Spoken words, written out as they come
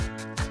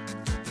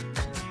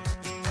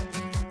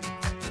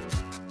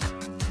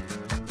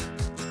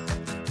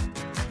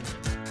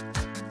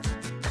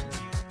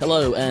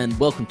Hello and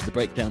welcome to the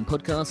Breakdown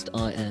Podcast.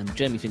 I am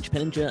Jamie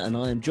Finch-Penninger and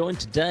I am joined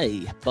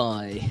today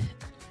by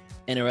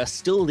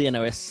still the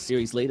NRS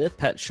series leader,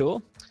 Pat Shaw,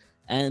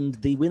 and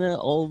the winner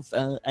of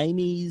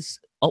Amy's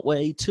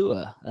Otway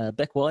Tour,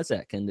 Beck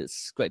Wysack. And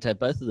it's great to have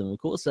both of them, of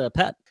course.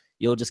 Pat,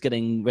 you're just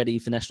getting ready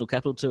for National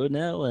Capital Tour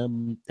now.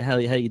 How are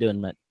you doing,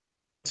 mate?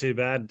 Too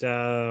bad.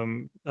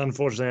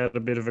 Unfortunately, I had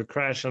a bit of a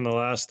crash on the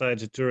last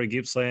stage of Tour of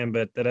Gippsland,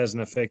 but that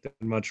hasn't affected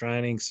my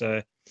training.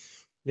 So,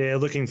 yeah,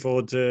 looking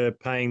forward to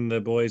paying the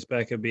boys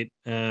back a bit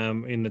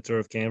in the Tour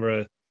of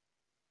Canberra,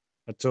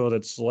 a tour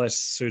that's less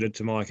suited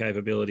to my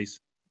capabilities.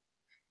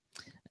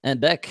 And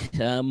Beck,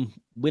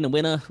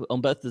 winner on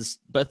both of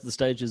the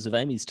stages of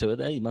Amy's tour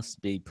there. You must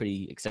be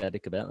pretty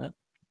ecstatic about that.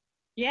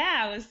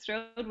 Yeah, I was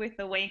thrilled with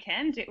the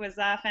weekend. It was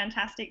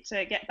fantastic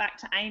to get back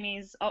to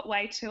Amy's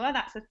Otway Tour.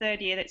 That's the third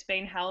year that's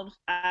been held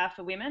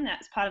for women.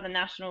 That's part of the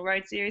National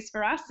Road Series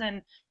for us.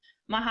 And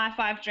my High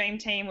Five Dream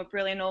team were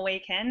brilliant all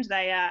weekend.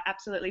 They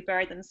absolutely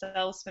buried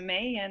themselves for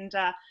me. And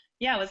I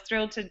was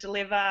thrilled to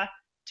deliver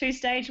 2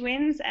 stage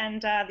wins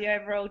and the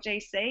overall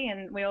GC.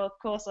 And we, of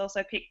course,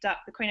 also picked up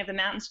the Queen of the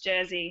Mountains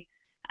jersey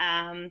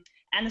and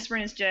the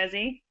Sprinters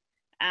jersey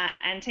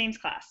and teams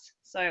class.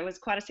 So it was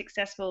quite a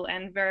successful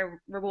and very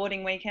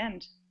rewarding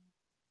weekend.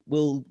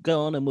 We'll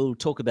go on and we'll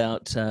talk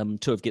about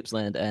Tour of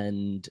Gippsland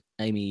and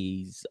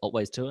Amy's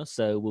Otway's Tour.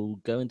 So we'll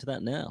go into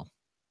that now.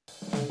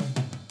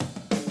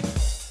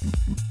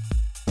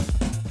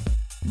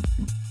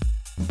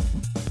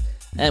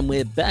 And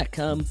we're back.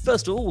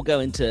 First of all, we'll go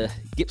into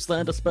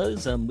Gippsland, I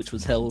suppose, which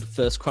was held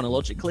first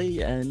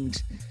chronologically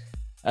and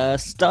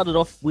started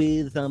off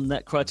with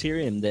that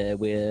criterium there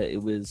where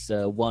it was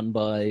won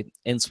by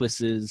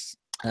N-Swiss's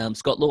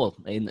Scott Law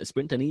in the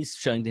sprint, and he's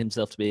showing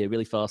himself to be a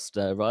really fast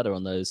rider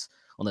on those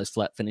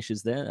flat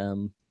finishes there.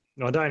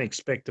 I don't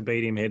expect to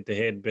beat him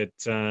head-to-head, but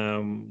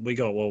we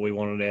got what we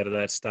wanted out of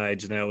that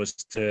stage, and that was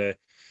to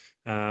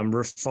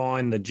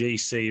refine the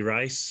GC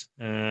race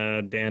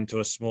down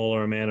to a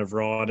smaller amount of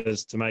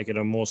riders to make it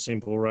a more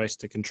simple race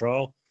to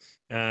control.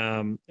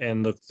 And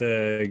look,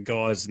 the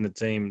guys in the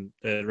team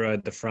that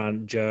rode the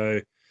front,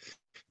 Joe,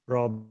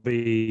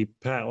 Robbie,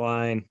 Pat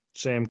Lane,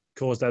 Sam,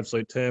 caused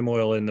absolute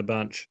turmoil in the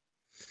bunch.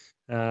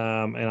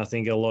 And I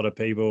think a lot of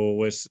people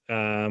was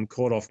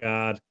caught off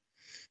guard.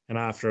 And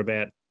after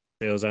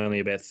there was only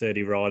about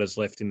 30 riders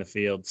left in the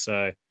field.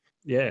 So,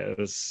 yeah, it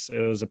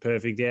was a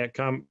perfect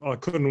outcome. I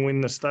couldn't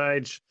win the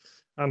stage.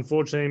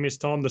 Unfortunately,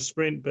 mistimed the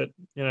sprint, but,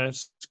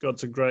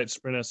 Scott's a great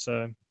sprinter,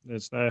 so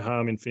there's no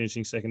harm in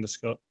finishing second to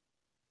Scott.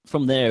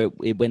 From there,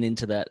 it went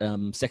into that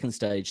second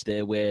stage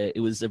there where it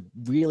was a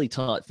really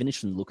tight finish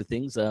from the look of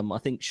things. I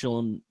think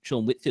Sean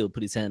Whitfield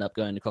put his hand up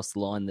going across the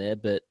line there,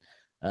 but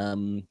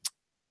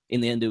in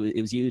the end,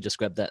 it was you who just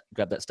grabbed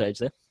that stage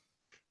there.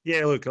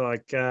 Yeah, look,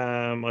 like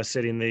I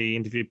said in the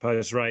interview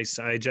post-race,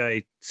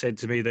 AJ said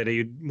to me that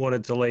he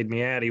wanted to lead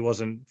me out. He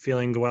wasn't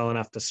feeling well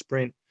enough to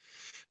sprint.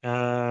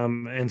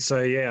 And so,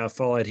 I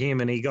followed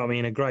him and he got me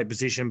in a great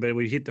position, but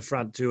we hit the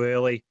front too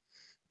early.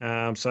 So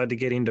I had to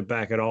get in to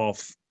back it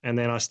off. And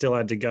then I still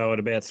had to go at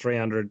about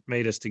 300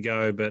 metres to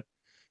go, but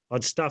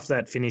I'd stuffed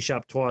that finish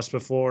up twice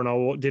before and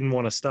I didn't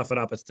want to stuff it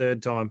up a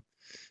third time.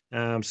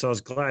 So I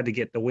was glad to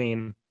get the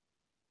win.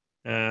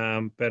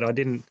 But I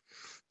didn't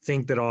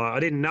think that I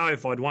didn't know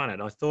if I'd won it.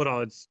 I thought I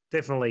was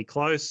definitely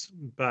close,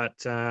 but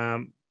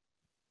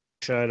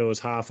showed it was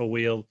half a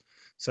wheel,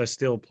 so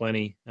still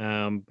plenty.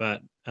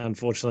 But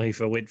unfortunately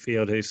for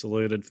Whitfield, who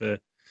saluted for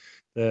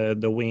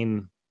the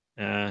win,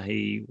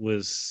 he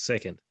was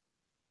second.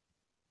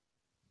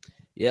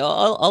 Yeah,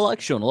 I like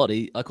Sean a lot.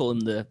 I call him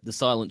the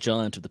silent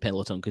giant of the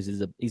peloton because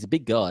he's a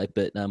big guy,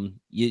 but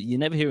you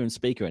never hear him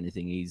speak or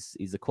anything.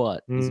 He's a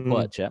quiet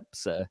chap.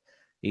 So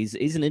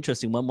he's an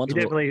interesting one.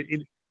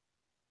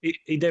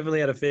 He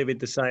definitely had a fair bit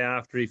to say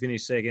after he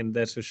finished second,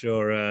 that's for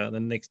sure. The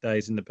next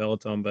day's in the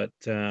peloton, but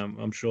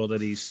I'm sure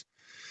that he's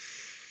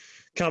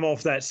come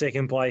off that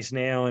second place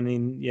now,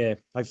 and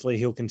hopefully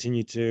he'll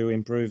continue to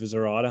improve as a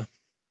rider.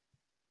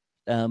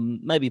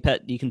 Maybe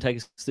Pat, you can take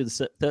us through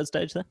the third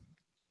stage there.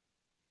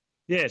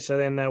 Yeah, so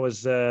then that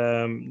was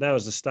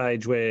the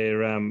stage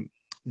where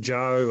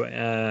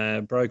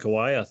Joe broke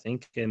away, I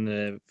think, in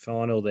the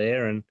final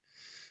there, and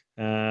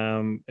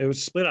it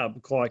was split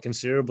up quite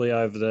considerably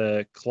over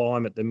the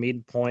climb at the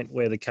midpoint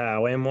where the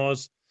KOM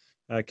was.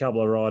 A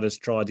couple of riders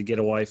tried to get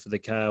away for the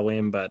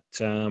KOM, but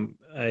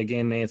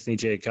again, Anthony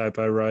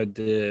Giacopo rode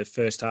the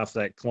first half of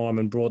that climb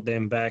and brought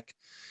them back.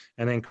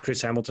 And then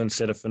Chris Hamilton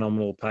set a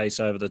phenomenal pace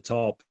over the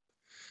top,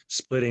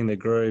 splitting the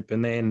group.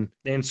 And then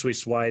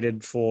Swiss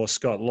waited for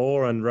Scott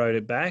Law and rode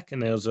it back,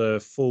 and there was a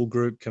full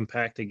group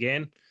compact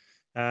again.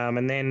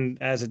 And then,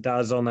 as it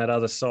does on that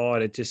other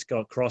side, it just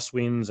got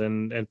crosswinds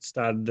and it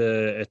started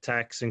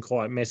attacks and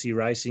quite messy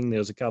racing. There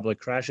was a couple of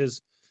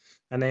crashes.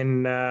 And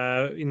then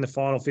in the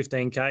final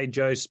 15K,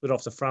 Joe split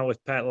off the front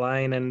with Pat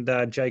Lane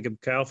and Jacob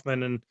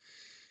Kaufman, and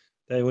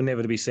they were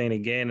never to be seen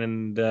again.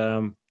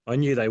 And I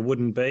knew they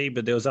wouldn't be,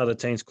 but there was other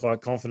teams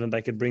quite confident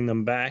they could bring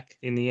them back.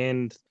 In the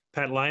end,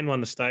 Pat Lane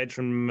won the stage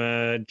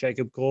from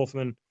Jacob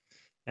Kaufman,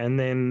 and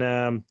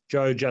then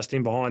Joe just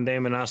in behind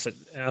them, and us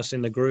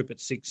in the group at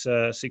 6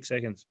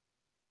 seconds.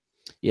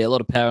 Yeah, a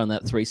lot of power on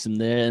that threesome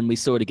there, and we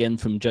saw it again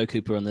from Joe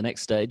Cooper on the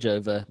next stage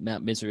over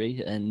Mount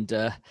Misery. And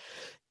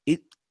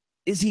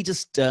is he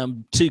just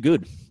too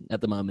good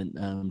at the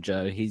moment,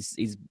 Joe?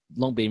 He's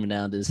long been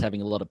renowned as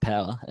having a lot of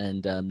power,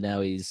 and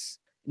now he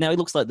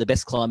looks like the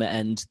best climber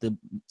and the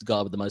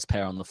guy with the most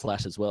power on the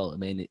flat as well. I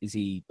mean, is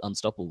he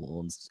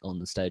unstoppable on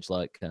the stage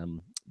like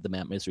the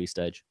Mount Misery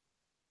stage?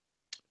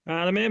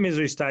 The Mount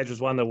Misery stage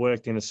was one that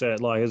worked in it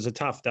was a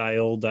tough day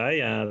all day.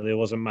 There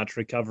wasn't much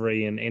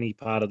recovery in any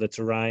part of the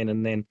terrain.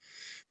 And then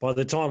by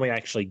the time we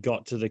actually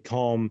got to the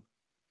Com,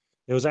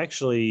 there was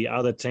actually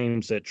other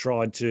teams that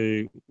tried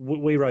to...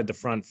 We rode the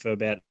front for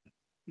about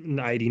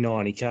 80,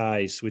 90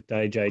 Ks with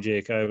AJ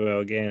Giacobo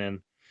again. And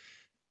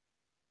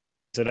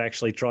it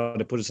actually tried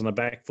to put us on the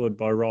back foot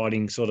by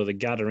riding sort of the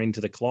gutter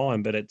into the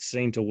climb. But it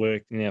seemed to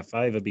work in our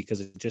favour because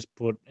it just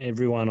put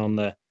everyone on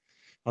the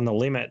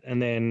limit.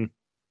 And then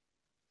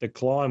the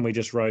climb we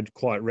just rode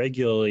quite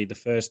regularly the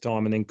first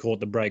time, and then caught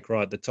the break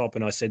right at the top.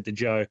 And I said to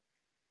Joe,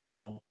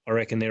 I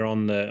reckon they're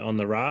on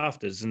the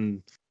rafters,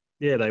 and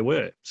yeah, they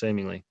were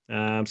seemingly.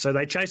 So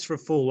they chased for a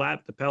full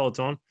lap, the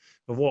peloton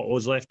of what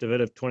was left of it,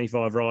 of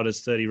 25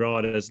 riders, 30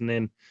 riders, and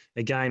then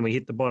again we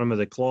hit the bottom of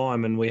the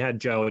climb, and we had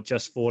Joe at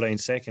just 14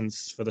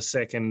 seconds for the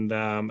second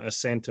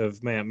ascent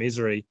of Mount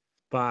Misery,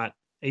 but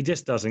he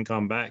just doesn't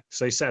come back.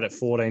 So he sat at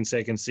 14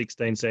 seconds,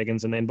 16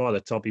 seconds, and then by the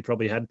top, he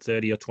probably had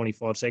 30 or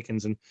 25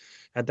 seconds. And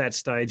at that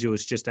stage, it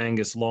was just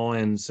Angus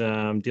Lyons,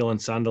 Dylan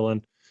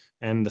Sunderland,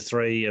 and the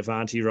three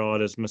Avanti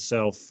riders,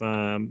 myself,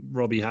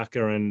 Robbie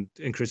Hucker,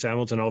 and Chris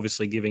Hamilton,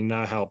 obviously giving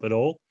no help at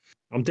all.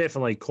 I'm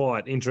definitely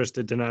quite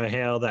interested to know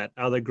how that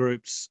other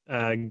groups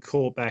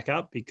caught back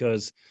up,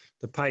 because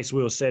the pace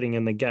we were setting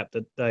and the gap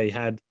that they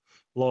had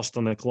lost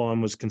on the climb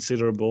was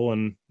considerable.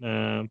 And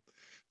I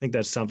think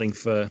that's something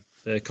for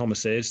the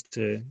commissaires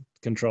to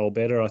control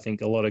better. I think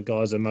a lot of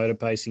guys are motor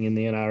pacing in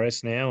the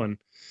NRS now, and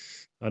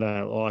I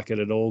don't like it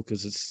at all,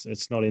 because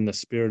it's not in the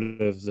spirit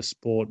of the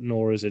sport,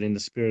 nor is it in the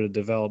spirit of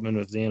development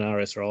of the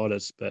NRS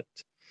riders. But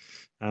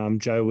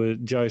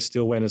Joe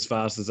still went as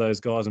fast as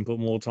those guys and put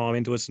more time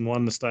into us and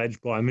won the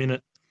stage by a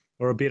minute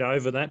or a bit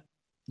over that.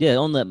 Yeah,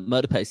 on that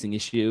motor pacing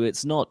issue,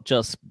 it's not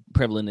just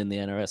prevalent in the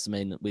NRS. I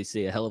mean, we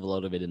see a hell of a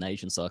lot of it in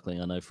Asian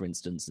cycling, I know, for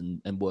instance,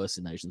 and worse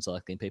in Asian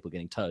cycling, people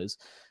getting toes.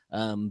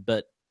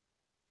 But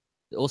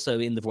also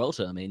in the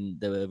Vuelta, I mean,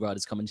 there were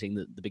riders commenting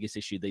that the biggest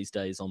issue these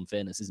days on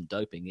fairness isn't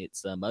doping,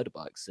 it's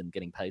motorbikes and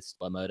getting paced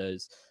by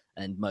motos,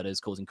 and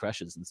motos causing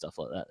crashes and stuff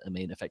like that. I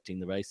mean,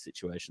 affecting the race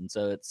situation.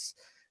 So it's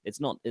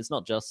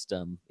not just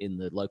in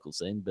the local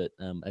scene, but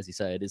as you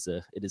say, it is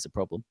a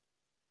problem.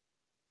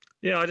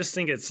 Yeah, I just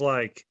think it's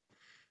like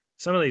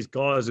some of these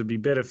guys, would be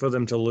better for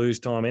them to lose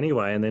time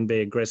anyway and then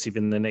be aggressive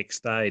in the next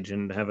stage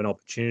and have an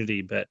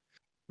opportunity. But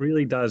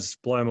really does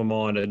blow my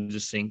mind. I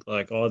just think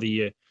like either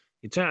you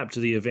turn up to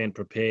the event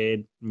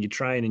prepared and you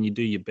train and you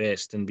do your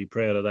best and be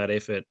proud of that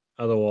effort.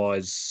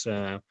 Otherwise,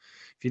 if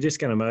you're just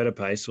going to motor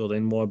pace, well,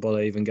 then why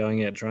bother even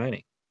going out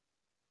training?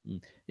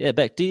 Yeah,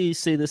 Beck, do you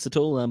see this at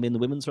all in the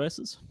women's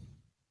races?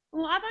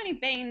 Well, I've only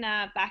been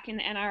back in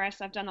the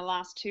NRS. I've done the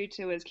last two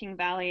tours, King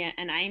Valley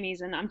and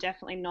Amy's, and I'm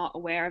definitely not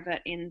aware of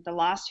it in the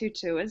last two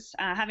tours.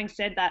 Having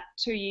said that,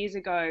 2 years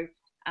ago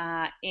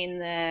in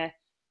the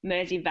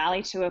Mersey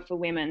Valley Tour for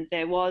women,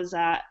 there was,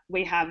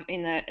 we have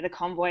in the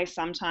convoy,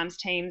 sometimes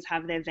teams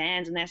have their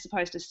vans and they're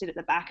supposed to sit at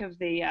the back of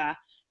the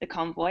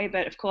convoy.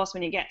 But of course,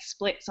 when you get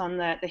splits on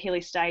the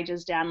hilly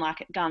stages down like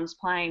at Guns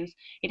Plains,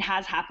 it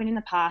has happened in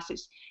the past.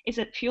 It's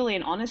a purely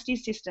an honesty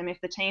system. If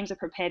the teams are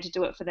prepared to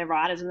do it for their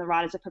riders and the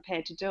riders are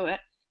prepared to do it,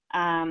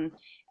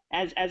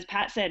 as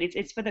Pat said,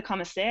 it's for the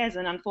commissaires,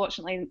 and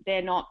unfortunately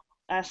they're not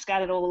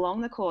scattered all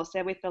along the course.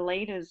 They're with the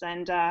leaders,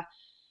 and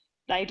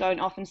they don't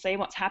often see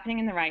what's happening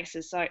in the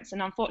races. So it's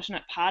an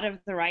unfortunate part of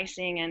the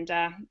racing, and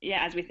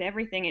as with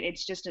everything,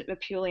 it's just a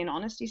purely an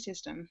honesty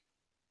system.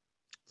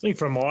 I think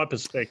from my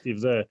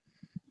perspective,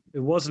 it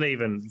wasn't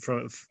even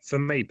for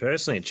me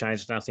personally, it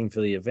changed nothing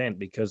for the event,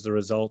 because the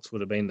results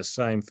would have been the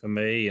same for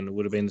me and it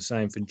would have been the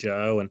same for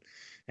Joe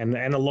and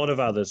a lot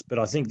of others. But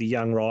I think the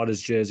young riders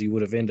jersey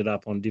would have ended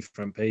up on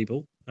different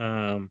people.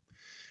 And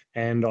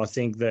I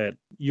think that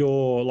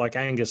you're like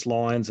Angus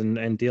Lyons and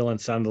Dylan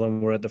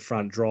Sunderland were at the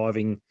front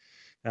driving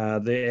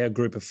our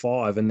group of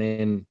five, and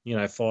then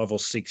 5 or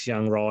 6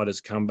 young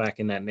riders come back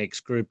in that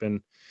next group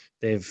and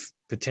they've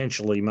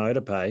potentially motor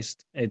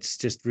paced. It's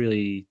just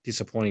really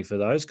disappointing for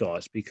those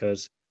guys,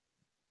 because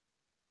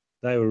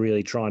they were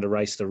really trying to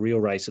race the real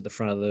race at the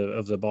front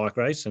of the bike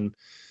race, and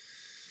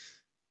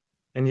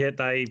yet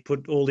they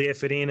put all the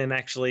effort in and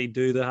actually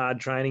do the hard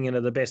training and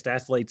are the best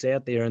athletes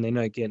out there, and they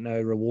don't get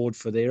no reward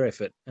for their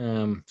effort.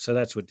 So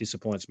that's what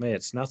disappoints me.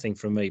 It's nothing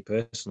from me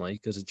personally,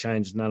 because it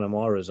changed none of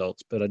my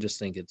results, but I just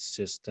think it's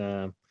just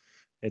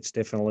it's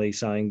definitely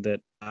something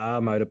that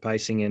motor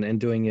pacing and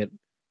doing it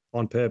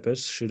on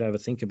purpose should have a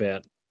think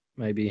about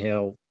maybe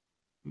how,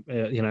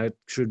 it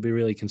should be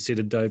really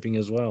considered doping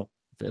as well.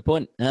 Fair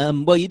point.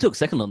 Well, you took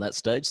second on that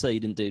stage, so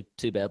you didn't do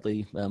too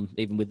badly,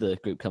 even with the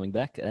group coming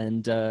back.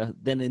 And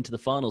then into the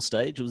final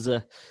stage, it was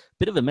a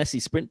bit of a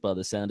messy sprint by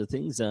the sound of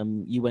things.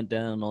 You went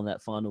down on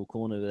that final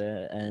corner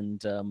there,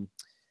 and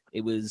it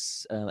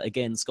was,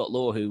 again, Scott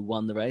Law who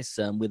won the race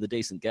with a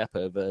decent gap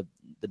over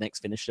the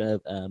next finisher,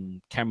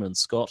 Cameron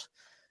Scott.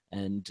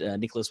 And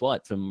Nicholas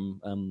White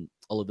from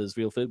Oliver's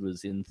Real Food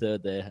was in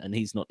third there, and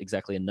he's not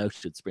exactly a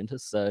noted sprinter.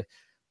 So,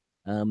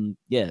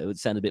 yeah, it would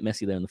sound a bit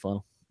messy there in the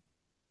final.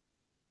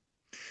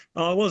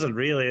 Oh, it wasn't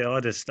really. I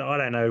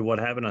don't know what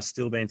happened. I've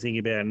still been thinking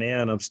about it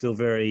now, and I'm still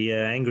very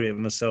angry at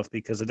myself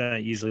because I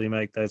don't usually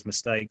make those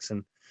mistakes.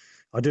 And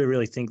I do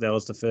really think that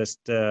was the first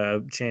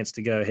chance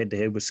to go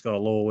head-to-head with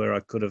Scott Law where I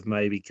could have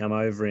maybe come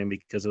over him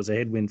because it was a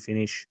headwind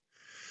finish.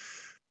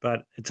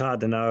 But it's hard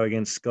to know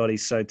against Scott.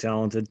 He's so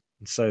talented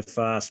and so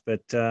fast.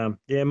 But,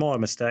 yeah, my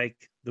mistake.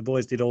 The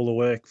boys did all the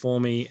work for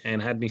me and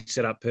had me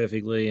set up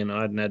perfectly, and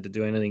I hadn't had to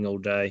do anything all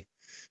day.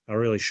 I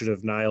really should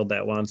have nailed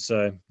that one.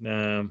 So,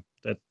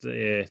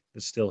 it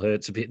still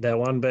hurts a bit, that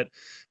one. But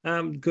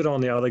good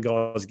on the other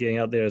guys getting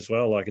up there as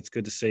well. Like, it's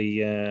good to see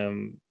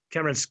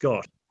Cameron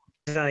Scott.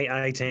 He's only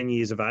 18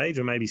 years of age,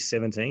 or maybe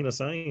 17 or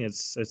something.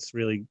 It's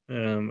really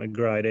a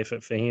great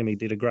effort for him. He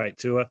did a great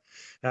tour.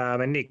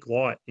 And Nick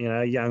White,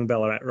 young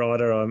Ballarat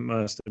rider, I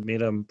must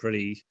admit I'm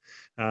pretty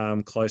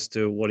close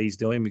to what he's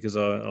doing because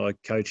I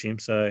coach him.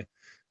 So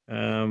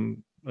it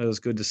was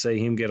good to see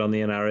him get on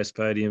the NRS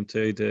podium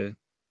too, to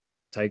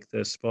take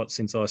the spot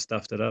since I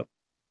stuffed it up.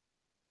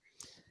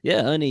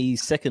 Yeah, only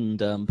second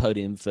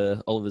podium for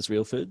Oliver's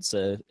Real Food,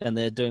 and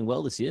they're doing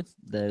well this year.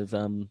 They've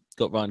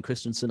got Ryan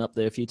Christensen up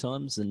there a few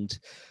times, and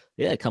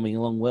yeah, coming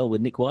along well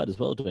with Nick White as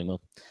well, doing well.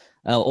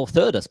 Or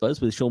third, I suppose,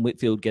 with Sean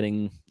Whitfield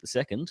getting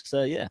second.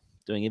 So yeah,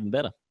 doing even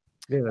better.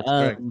 Yeah,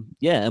 that's great.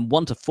 Yeah, and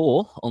 1 to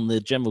 4 on the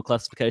general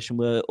classification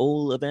were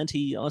all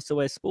Avanti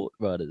Isoway Sport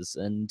riders,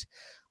 and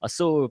I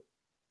saw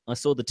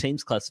the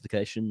team's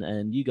classification,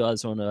 and you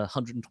guys are on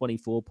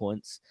 124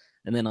 points.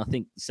 And then I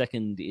think the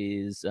second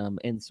is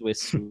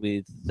N-Swiss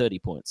with 30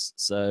 points.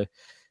 So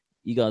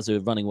you guys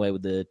are running away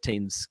with the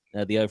teams,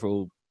 the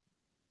overall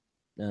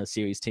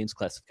series teams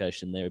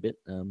classification there a bit,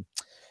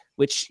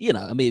 which,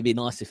 it'd be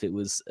nice if it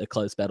was a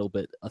close battle,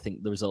 but I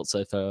think the results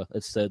so far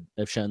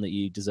have shown that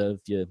you deserve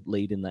your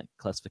lead in that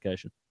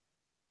classification.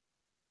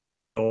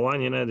 Oh,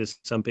 and there's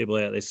some people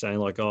out there saying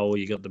like, oh, well,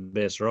 you got the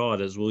best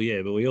riders. Well,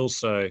 yeah, but we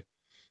also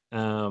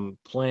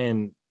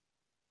plan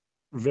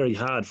very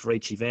hard for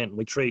each event.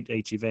 We treat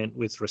each event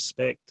with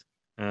respect.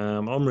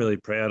 I'm really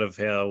proud of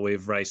how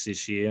we've raced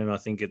this year, and I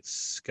think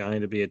it's going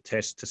to be a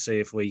test to see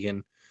if we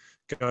can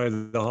go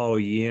the whole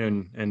year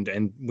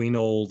and win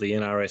all the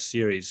NRS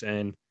series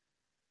and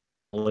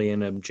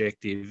an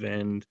objective.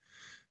 And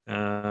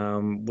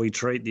we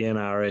treat the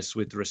NRS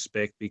with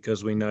respect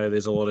because we know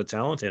there's a lot of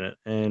talent in it.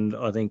 And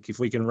I think if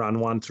we can run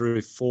 1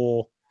 through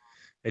 4,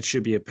 it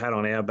should be a pat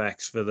on our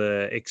backs for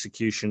the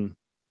execution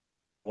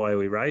way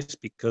we race,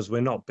 because we're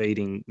not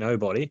beating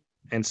nobody.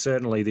 And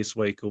certainly this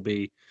week will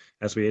be,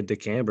 as we head to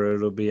Canberra,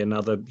 it'll be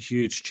another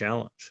huge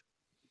challenge.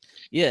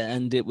 Yeah,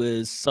 and it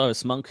was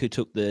Cyrus Monk who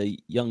took the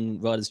young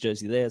riders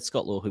jersey there,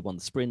 Scott Law who won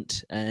the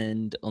sprint,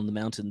 and on the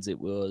mountains it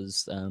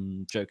was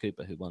Joe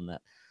Cooper who won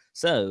that.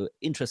 So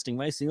interesting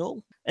racing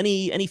all.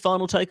 Any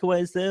final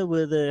takeaways there?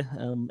 Were there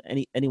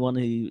anyone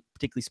who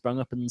particularly sprung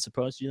up and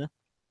surprised you there?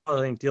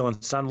 I think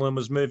Dylan Sunderland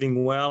was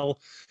moving well.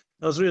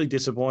 I was really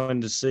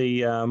disappointed to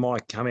see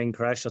Mike Cumming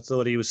crash. I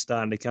thought he was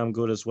starting to come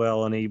good as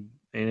well, and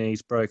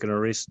he's broken a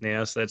wrist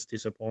now, so that's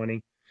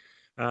disappointing.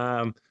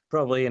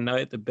 Probably a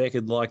note that Beck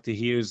would like to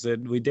hear is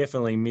that we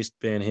definitely missed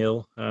Ben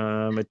Hill.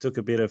 It took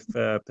a bit of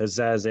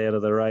pizzazz out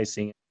of the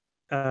racing.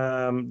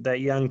 That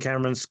young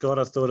Cameron Scott,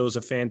 I thought it was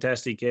a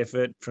fantastic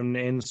effort from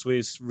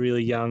N-Swiss,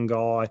 really young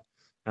guy.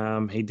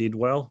 He did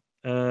well.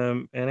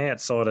 And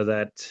outside of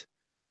that,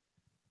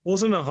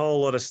 wasn't a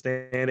whole lot of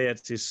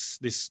standouts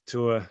this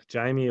tour,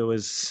 Jamie. It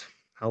was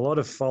a lot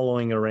of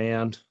following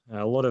around,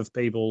 a lot of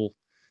people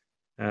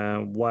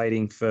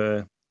waiting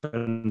for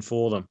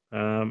them,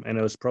 and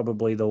it was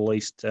probably the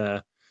least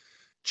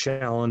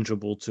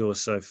challengeable tour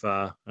so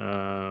far,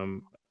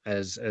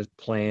 as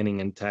planning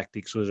and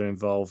tactics was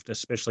involved,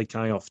 especially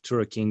coming off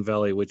Tour of King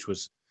Valley, which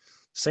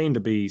seemed to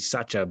be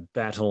such a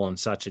battle and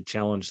such a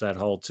challenge that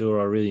whole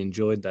tour. I really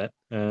enjoyed that.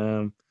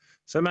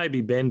 So maybe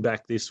Ben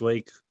back this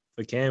week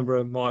for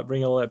Canberra might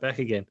bring all that back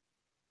again.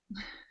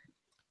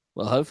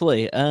 Well,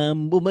 hopefully.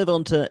 We'll move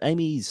on to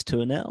Amy's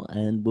tour now,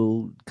 and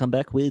we'll come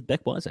back with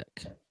Beck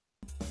Wysek.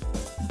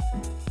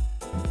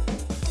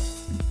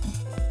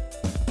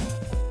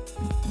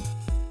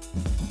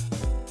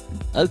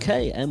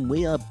 Okay, and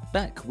we are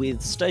back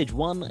with Stage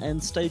 1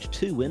 and Stage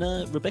 2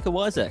 winner, Rebecca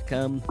Wysek.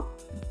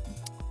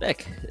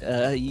 Beck,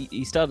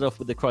 you started off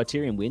with the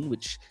Criterium win,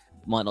 which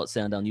might not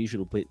sound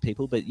unusual to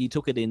people, but you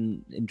took it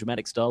in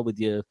dramatic style with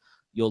your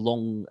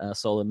long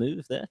solo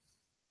move there.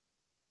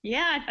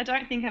 Yeah, I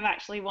don't think I've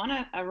actually won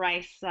a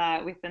race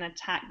with an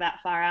attack that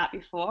far out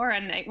before,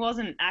 and it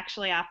wasn't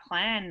actually our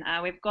plan.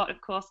 We've got, of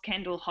course,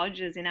 Kendall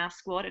Hodges in our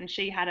squad, and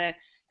she had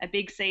a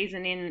big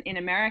season in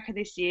America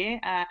this year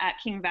at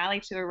King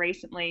Valley Tour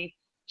recently.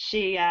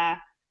 She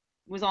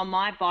was on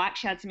my bike.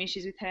 She had some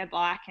issues with her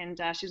bike, and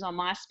she was on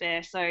my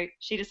spare, so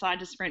she decided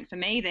to sprint for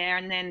me there.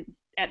 And then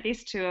at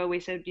this tour, we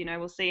said,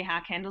 we'll see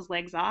how Kendall's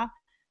legs are.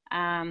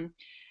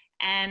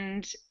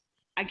 And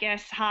I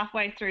guess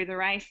halfway through the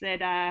race,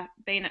 there'd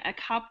been a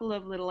couple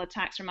of little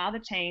attacks from other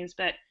teams,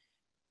 but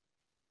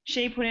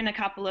she put in a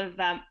couple of,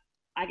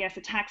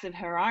 attacks of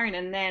her own.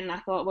 And then I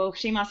thought, well,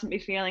 she mustn't be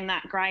feeling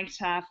that great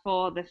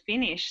for the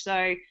finish.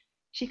 So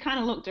she kind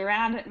of looked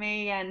around at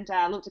me and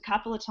looked a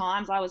couple of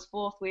times. I was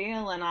fourth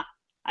wheel, and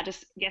I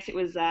just guess it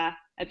was a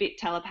bit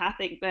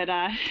telepathic, but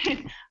I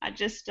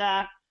just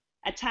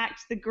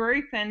attacked the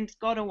group and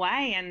got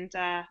away. And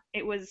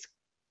it was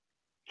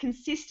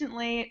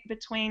consistently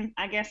between,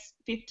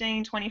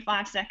 15,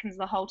 25 seconds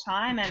the whole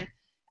time. And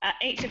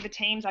each of the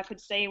teams I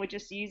could see were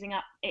just using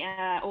up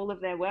all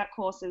of their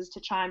workhorses to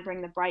try and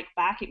bring the break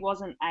back. It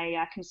wasn't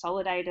a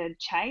consolidated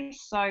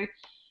chase. So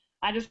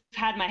I just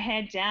had my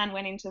head down,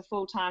 went into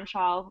full time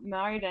trial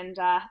mode, and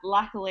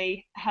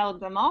luckily held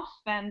them off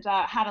and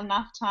had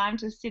enough time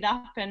to sit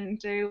up and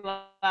do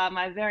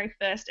my very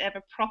first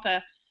ever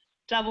proper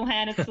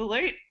double-handed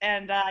salute.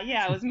 And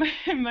I was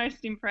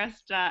most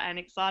impressed and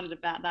excited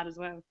about that as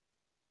well.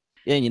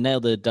 Yeah, and you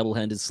nailed the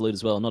double-handed salute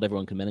as well. Not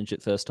everyone can manage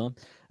it first time.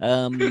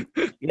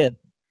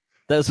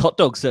 Those hot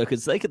dog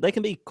circuits, they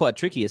can be quite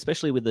tricky,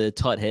 especially with the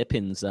tight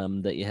hairpins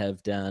that you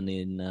have down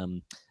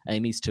in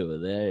Amy's tour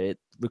there. It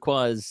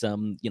requires,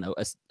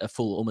 a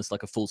full, almost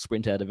like a full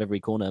sprint out of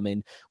every corner. I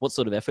mean, what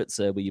sort of efforts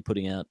were you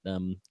putting out,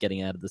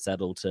 getting out of the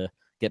saddle to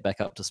get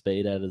back up to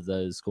speed out of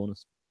those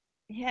corners?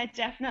 Yeah,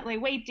 definitely.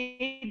 We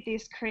did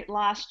this crit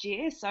last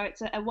year. So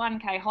it's a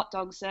 1K hot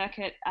dog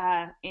circuit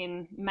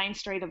in Main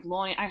Street of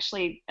Lorne. It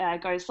actually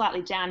goes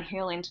slightly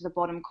downhill into the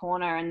bottom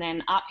corner and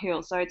then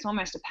uphill. So it's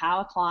almost a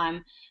power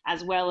climb,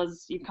 as well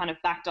as you've kind of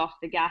backed off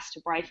the gas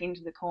to break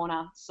into the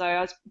corner. So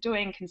I was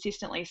doing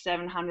consistently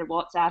 700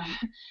 watts out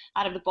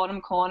of the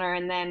bottom corner.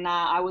 And then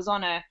I was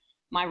on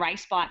my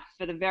race bike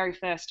for the very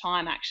first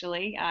time,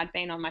 actually. I'd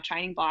been on my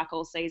training bike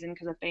all season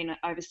because I've been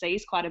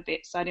overseas quite a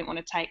bit. So I didn't want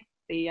to take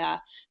the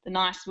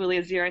nice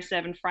Williams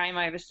 07 frame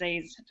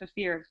overseas for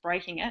fear of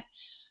breaking it.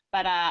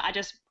 But I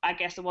guess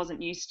I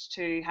wasn't used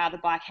to how the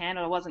bike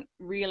handled. I wasn't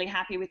really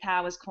happy with how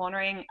I was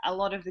cornering. A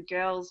lot of the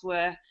girls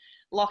were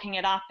locking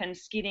it up and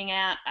skidding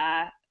out.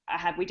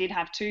 We did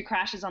have 2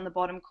 crashes on the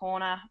bottom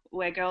corner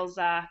where girls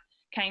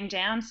came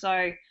down.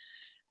 So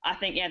I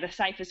think, the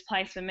safest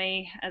place for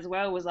me as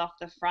well was off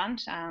the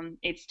front.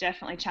 It's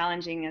definitely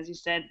challenging. As you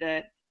said,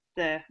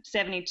 the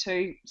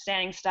 72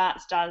 standing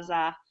starts does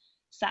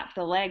sap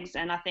the legs,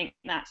 and I think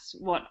that's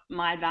what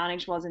my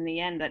advantage was in the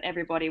end, that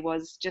everybody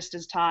was just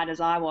as tired as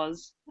I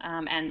was,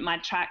 and my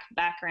track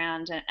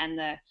background and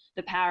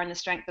the power and the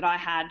strength that I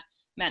had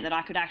meant that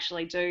I could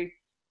actually do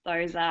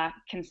those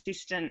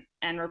consistent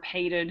and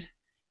repeated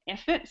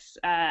efforts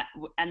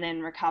and then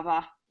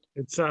recover.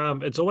 It's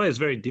always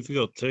very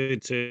difficult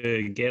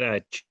to get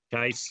a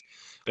chase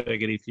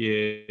circuit. If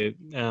you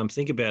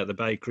think about the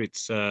Bay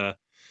Crits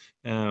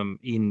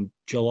in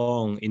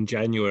Geelong in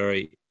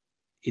January,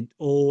 it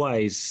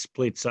always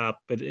splits up,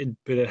 but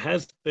it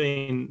has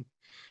been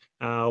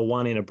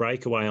won in a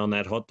breakaway on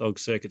that hot dog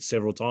circuit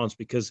several times,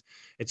 because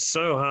it's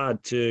so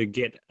hard to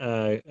get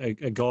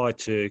a guy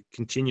to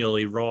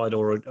continually ride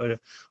or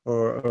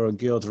a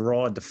girl to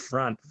ride the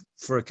front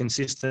for a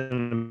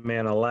consistent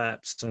amount of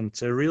laps, and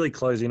to really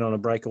close in on a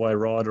breakaway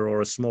rider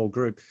or a small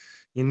group.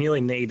 You nearly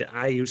need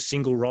a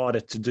single rider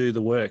to do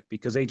the work,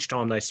 because each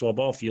time they swab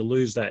off, you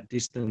lose that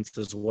distance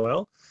as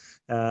well.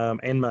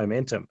 And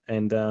momentum,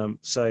 and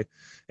so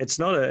it's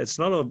not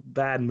a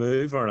bad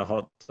move on a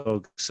hot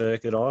dog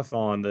circuit. I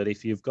find that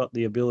if you've got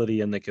the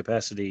ability and the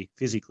capacity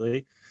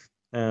physically,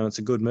 it's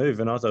a good move,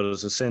 and I thought it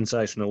was a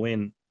sensational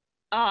win.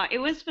 Oh, it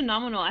was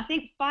phenomenal. I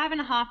think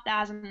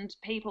 5,500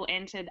 people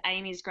entered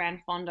Amy's Gran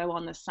Fondo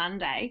on the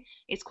Sunday.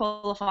 It's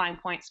qualifying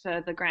points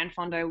for the Gran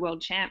Fondo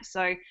World Champs.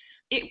 So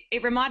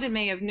it reminded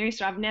me of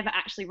Noosa. I've never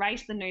actually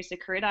raced the Noosa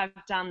crit. I've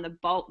done the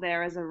Bolt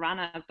there as a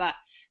runner, but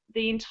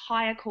the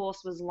entire course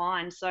was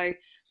lined, so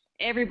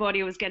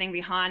everybody was getting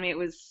behind me. It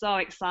was so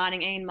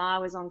exciting. Ian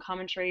Maher was on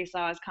commentary, so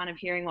I was kind of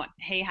hearing what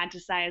he had to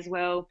say as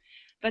well.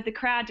 But the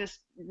crowd just,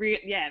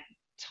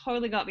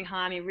 totally got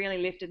behind me, really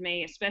lifted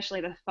me,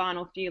 especially the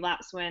final few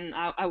laps when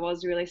I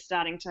was really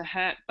starting to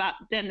hurt. But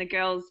then the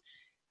girls,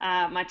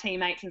 my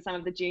teammates and some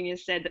of the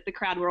juniors said that the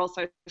crowd were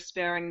also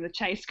spurring the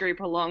chase group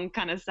along,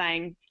 kind of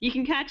saying, you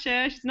can catch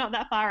her, she's not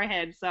that far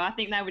ahead. So I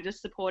think they were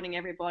just supporting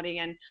everybody,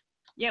 and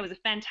it was a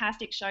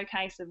fantastic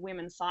showcase of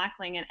women's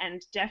cycling,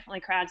 and definitely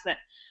crowds that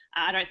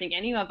I don't think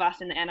any of us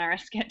in the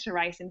NRS get to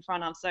race in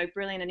front of. So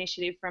brilliant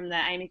initiative from the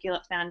Amy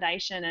Gillett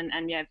Foundation,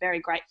 and very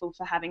grateful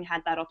for having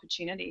had that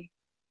opportunity.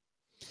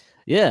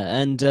 Yeah,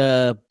 and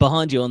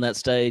behind you on that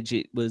stage,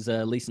 it was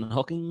Leeson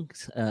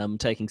Hawkins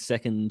taking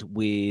second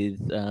with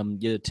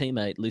your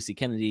teammate Lucy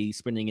Kennedy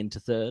sprinting into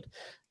third.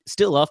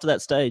 Still, after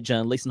that stage,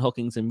 Leeson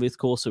Hockings and Ruth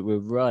Corset were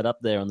right up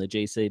there on the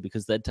GC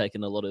because they'd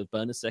taken a lot of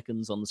bonus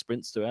seconds on the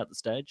sprints throughout the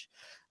stage.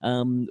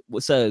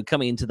 So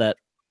coming into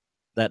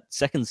that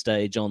second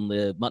stage on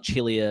the much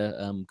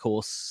hillier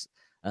course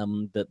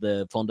that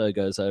the Fondo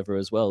goes over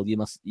as well,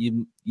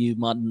 you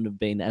mightn't have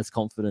been as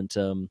confident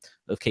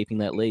of keeping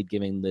that lead,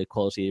 given the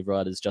quality of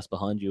riders just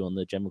behind you on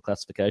the general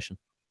classification.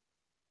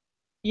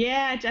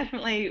 Yeah, I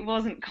definitely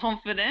wasn't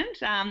confident.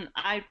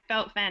 I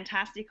felt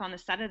fantastic on the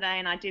Saturday,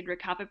 and I did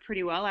recover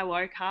pretty well. I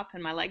woke up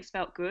and my legs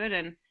felt good,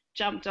 and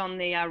jumped on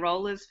the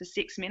rollers for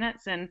 6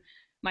 minutes. And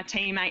my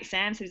teammate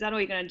Sam said, "Is that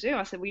all you're going to do?"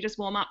 I said, "We just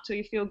warm up till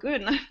you feel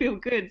good," and I feel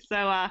good.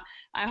 So I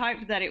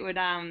hoped that it would,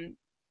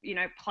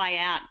 play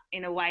out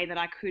in a way that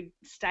I could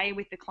stay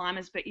with the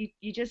climbers. But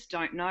you just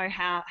don't know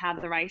how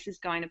the race is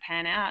going to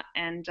pan out.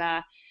 And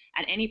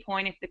at any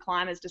point, if the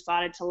climbers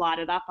decided to light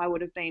it up, I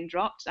would have been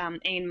dropped.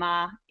 Ian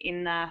Maher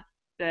in at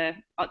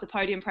the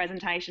podium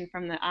presentation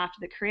after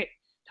the crit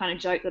kind of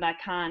joked that I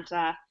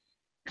can't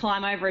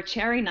climb over a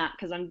cherry nut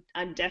because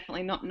I'm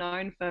definitely not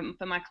known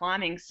for my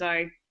climbing.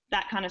 So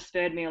that kind of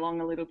spurred me along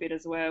a little bit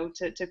as well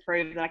to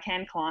prove that I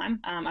can climb.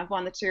 I've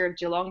won the Tour of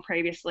Geelong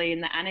previously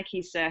in the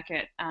Anarchy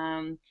circuit,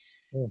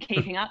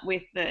 keeping up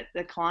with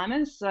the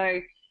climbers.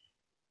 So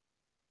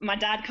my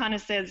dad kind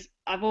of says,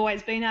 I've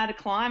always been able to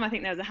climb. I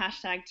think there was a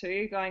hashtag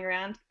too going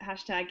around,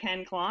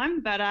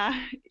 #CanClimb. But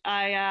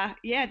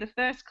the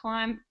first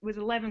climb was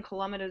 11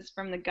 kilometres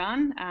from the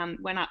gun,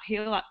 went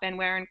uphill up Ben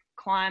Werin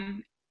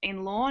climb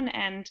in Lorne,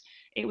 and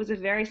it was a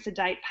very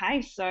sedate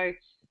pace. So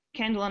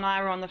Kendall and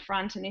I were on the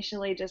front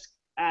initially, just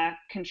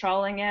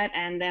controlling it,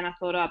 and then I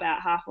thought,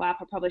 about halfway up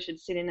I probably should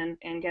sit in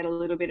and get a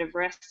little bit of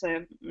rest, so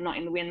I'm not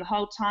in the wind the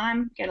whole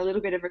time, get a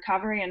little bit of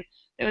recovery. And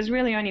there was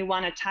really only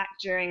one attack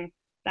during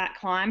that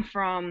climb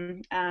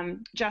from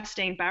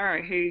Justine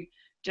Barrow, who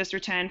just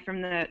returned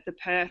from the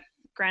Perth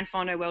Grand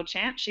Fondo World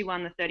Champ. She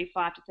won the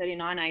 35 to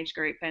 39 age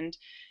group, and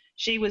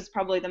she was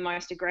probably the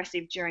most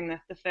aggressive during the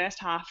first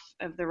half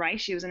of the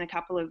race. She was in a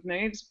couple of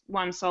moves,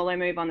 one solo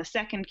move on the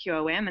second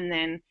QOM, and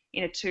then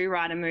in a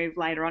two-rider move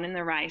later on in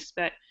the race.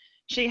 But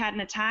she had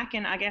an attack,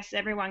 and I guess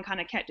everyone kind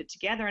of kept it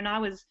together. And I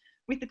was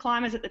with the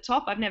climbers at the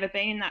top. I've never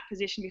been in that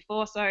position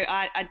before, so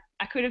I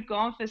could have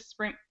gone for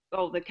sprint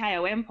or the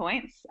KOM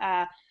points,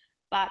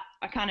 but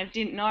I kind of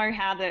didn't know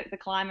how the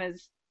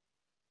climbers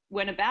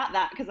went about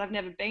that because I've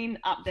never been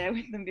up there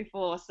with them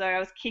before. So I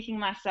was kicking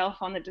myself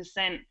on the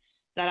descent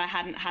that I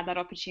hadn't had that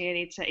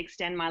opportunity to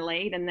extend my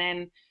lead. And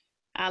then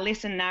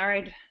Leeson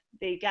narrowed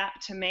the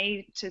gap to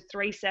me to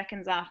 3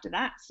 seconds after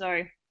that.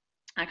 So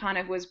I kind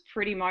of was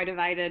pretty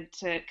motivated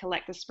to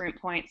collect the sprint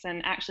points,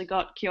 and actually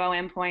got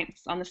QOM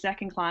points on the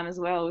second climb as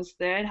well. I was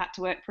third, had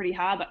to work pretty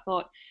hard, but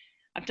thought,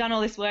 I've done all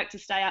this work to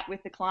stay up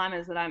with the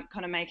climbers, that I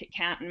kind of make it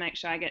count and make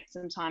sure I get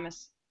some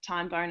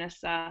time bonus,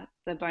 the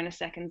bonus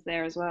seconds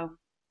there as well.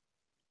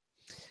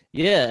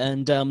 Yeah,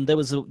 and there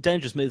was a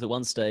dangerous move at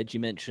one stage.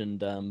 You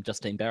mentioned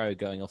Justine Barrow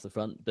going off the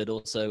front, but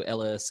also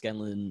Ella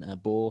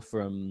Scanlon-Bohr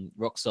from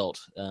Rock Salt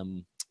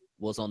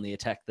was on the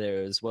attack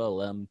there as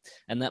well.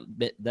 And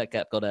that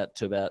gap got out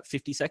to about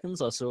 50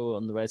 seconds, I saw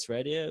on the race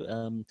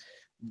radio.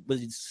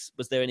 Was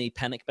there any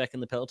panic back in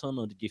the peloton,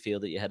 or did you feel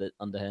that you had it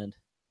underhand?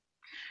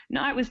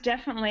 No, it was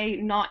definitely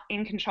not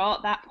in control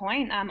at that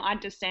point. I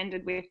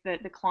descended with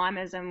the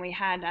climbers, and we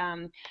had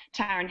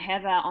Taryn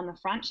Heather on the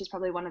front. She's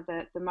probably one of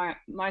the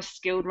most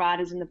skilled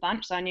riders in the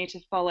bunch, so I knew to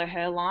follow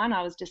her line.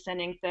 I was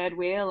descending third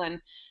wheel, and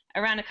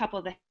around a couple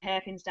of the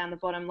hairpins down the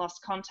bottom,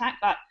 lost contact,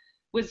 but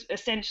was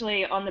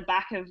essentially on the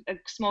back of a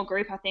small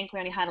group. I think we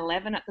only had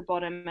 11 at the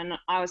bottom, and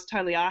I was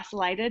totally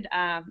isolated.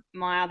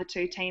 My other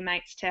two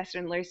teammates, Tessa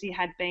and Lucy,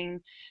 had been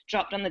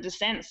dropped on the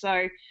descent.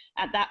 So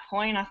at that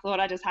point, I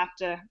thought I just have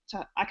to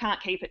I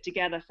can't keep it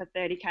together for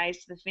 30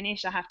 Ks to the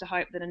finish. I have to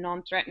hope that a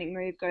non-threatening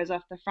move goes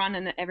off the front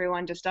and that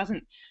everyone just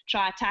doesn't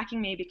try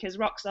attacking me, because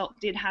Rock Salt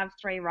did have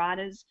 3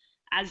 riders,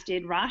 as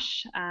did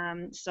Rush.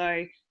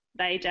 So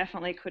they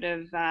definitely could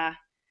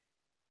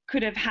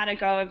have had a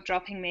go of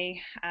dropping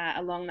me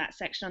along that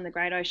section on the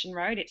Great Ocean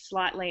Road. It's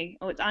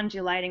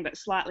undulating, but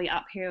slightly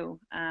uphill.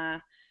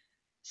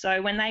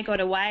 So when they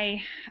got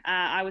away,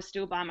 I was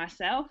still by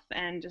myself,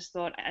 and just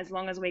thought, as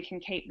long as we can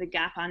keep the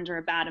gap under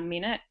about a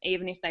minute,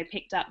 even if they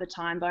picked up the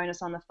time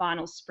bonus on the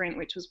final sprint,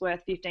 which was worth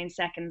 15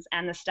 seconds,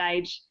 and the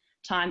stage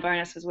time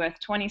bonus was worth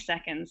 20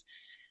 seconds.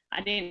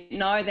 I didn't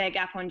know their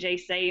gap on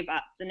GC,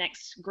 but the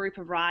next group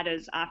of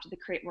riders after the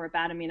crit were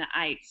about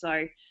 1:08.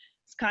 So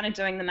it's kind of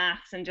doing the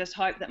maths and just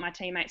hope that my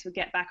teammates would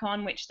get back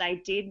on, which they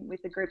did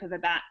with a group of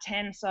about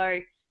 10. So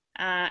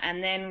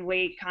and then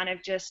we kind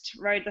of just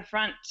rode the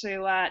front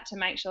to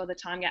make sure the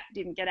time gap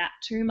didn't get out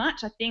too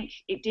much. I think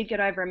it did get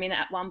over a minute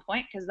at one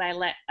point because they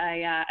let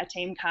a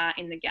team car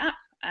in the gap,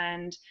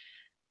 and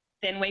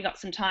then we got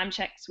some time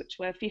checks which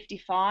were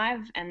 55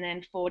 and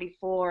then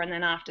 44, and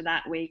then after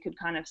that we could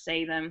kind of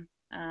see them.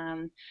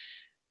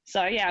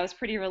 So yeah, I was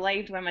pretty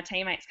relieved when my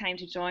teammates came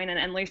to join,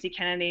 and Lucy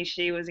Kennedy,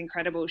 she was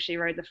incredible. She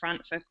rode the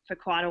front for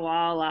quite a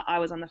while. I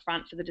was on the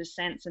front for the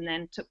descents, and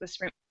then took the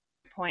sprint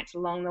points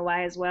along the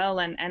way as well.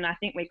 And I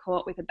think we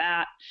caught with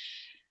about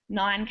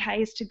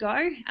 9Ks to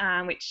go,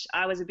 which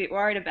I was a bit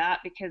worried about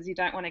because you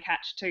don't want to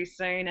catch too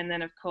soon. And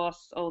then, of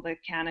course, all the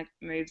counter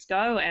moves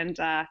go. And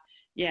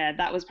yeah,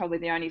 that was probably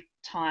the only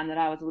time that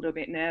I was a little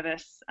bit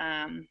nervous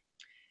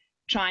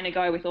trying to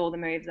go with all the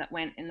moves that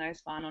went in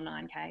those final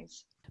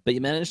 9Ks. But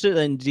you managed it,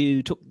 and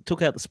you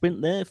took out the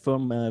sprint there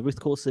from Ruth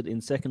Corset in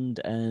second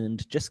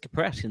and Jessica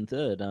Pratt in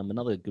third.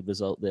 Another good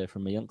result there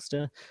from a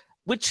youngster.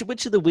 Which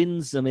of the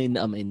wins? I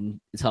mean,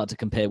 it's hard to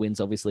compare wins,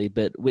 obviously,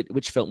 but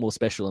which felt more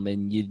special? I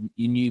mean,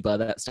 you knew by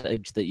that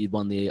stage that you'd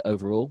won the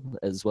overall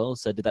as well.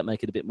 So did that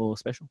make it a bit more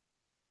special?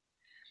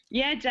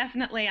 Yeah,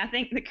 definitely. I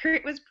think the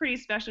crit was pretty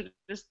special,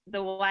 just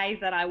the way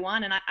that I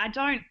won, and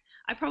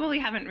I probably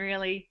haven't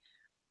really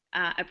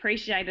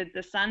appreciated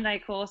the Sunday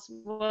course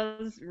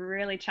was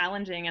really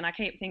challenging, and I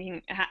keep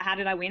thinking, how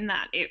did I win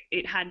that?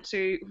 It had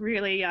two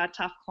really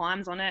tough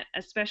climbs on it,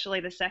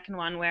 especially the second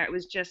one where it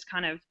was just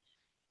kind of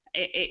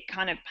it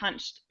kind of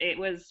punched. It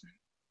would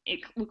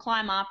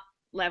climb up,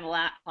 level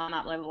out, climb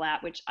up, level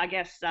out, which I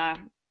guess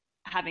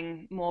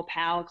having more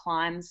power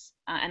climbs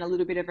and a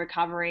little bit of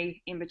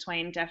recovery in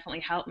between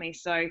definitely helped me.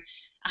 So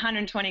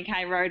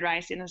 120k road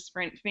race in a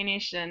sprint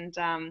finish, and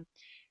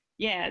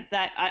yeah,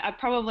 that I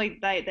probably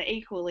they're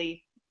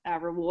equally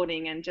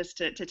rewarding, and just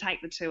to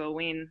take the Tour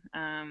win,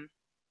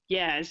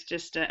 yeah, it's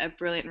just a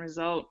brilliant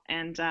result.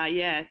 And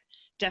yeah,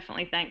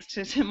 definitely thanks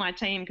to my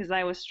team, because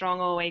they were strong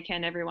all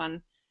weekend.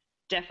 Everyone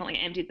definitely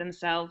emptied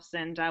themselves,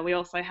 and we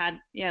also had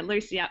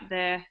Lucy up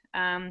there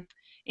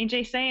in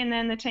GC, and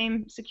then the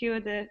team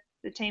secured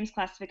the team's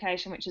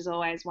classification, which is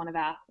always one of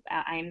our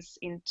aims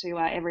into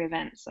every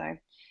event. So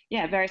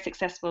yeah, very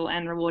successful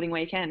and rewarding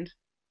weekend.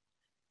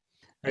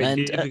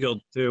 Very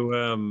difficult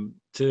to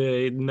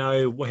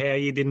know how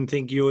you didn't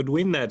think you would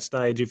win that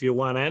stage if you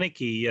won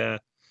Anarchy,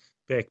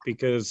 Beck,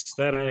 because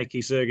that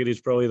Anarchy circuit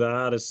is probably the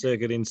hardest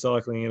circuit in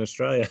cycling in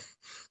Australia.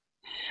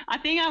 I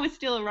think I was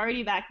still a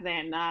roadie back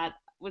then.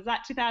 Was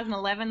that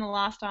 2011, the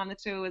last time the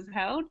Tour was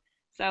held?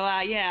 So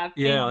yeah,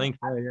 I think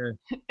so.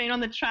 Yeah, been on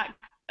the track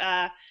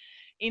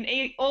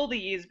in all the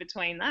years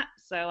between that.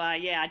 So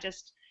yeah,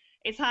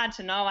 it's hard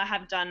to know. I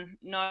have done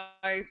no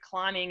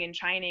climbing and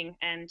training,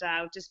 and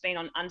I've just been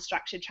on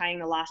unstructured training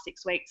the last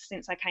 6 weeks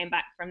since I came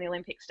back from the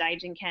Olympic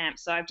staging camp.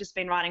 So I've just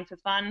been riding for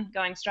fun,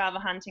 going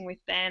Strava hunting with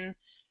Ben,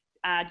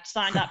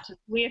 signed up to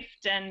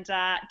Zwift, and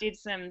did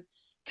some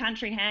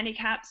country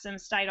handicaps, some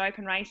state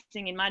open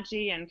racing in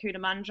Mudgee and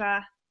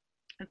Cootamundra,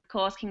 of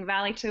course King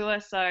Valley Tour.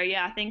 So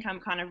yeah, I think I'm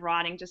kind of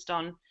riding just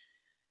on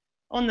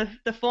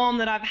the form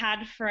that I've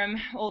had from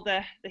all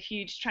the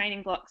huge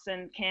training blocks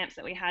and camps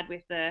that we had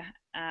with the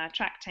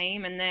track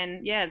team, and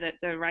then yeah,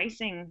 the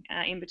racing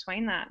in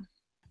between that.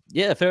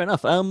 Yeah, fair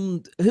enough.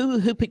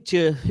 Who picked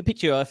your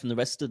eye from the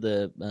rest of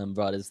the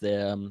riders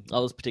there? I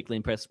was particularly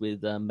impressed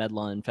with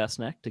Madeline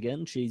Fastnacht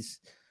again.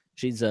 She's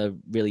a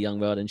really young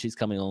rider, and she's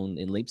coming on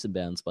in leaps and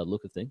bounds by the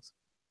look of things.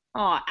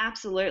 Oh,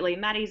 absolutely.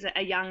 Maddie's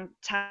a young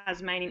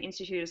Tasmanian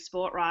Institute of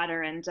Sport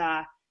rider, and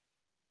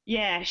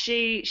yeah,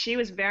 she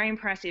was very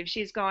impressive.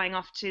 She's going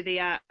off to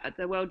the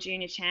World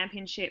Junior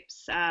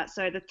Championships.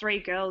 So the three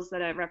girls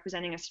that are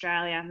representing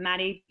Australia,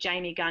 Maddie,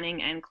 Jamie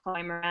Gunning, and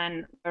Chloe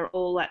Moran, are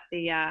all at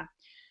the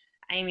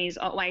Amy's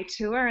Otway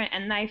Tour,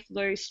 and they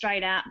flew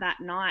straight out that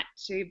night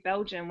to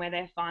Belgium, where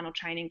their final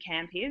training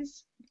camp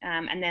is,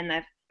 and then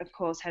they of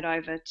course head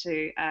over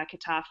to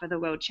Qatar for the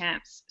World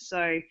Champs.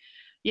 So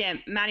yeah,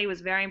 Maddie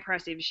was very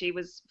impressive. She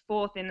was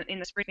fourth in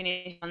the sprint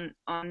finish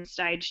on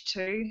stage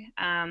 2,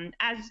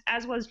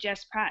 as was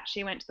Jess Pratt.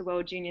 She went to the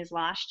World Juniors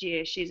last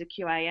year. She's a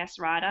QAS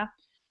rider.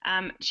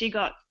 She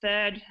got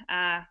third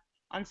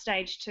on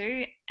stage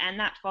 2, and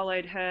that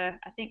followed her.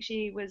 I think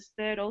she was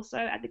third also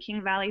at the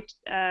King Valley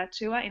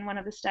Tour in one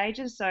of the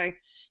stages. So,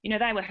 you know,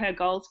 they were her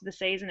goals for the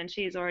season, and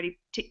she's already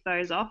ticked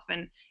those off.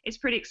 And it's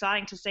pretty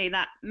exciting to see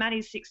that.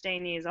 Maddie's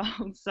 16 years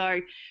old. So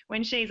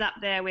when she's up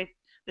there with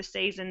the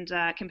seasoned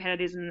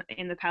competitors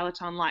in the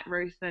peloton like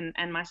Ruth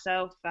and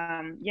myself,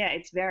 yeah,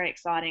 it's very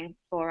exciting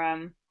for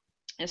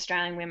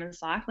Australian women's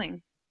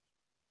cycling.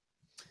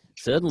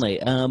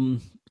 Certainly.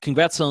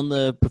 Congrats on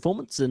the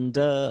performance, and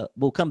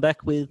we'll come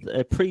back with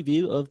a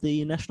preview of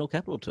the National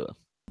Capital Tour.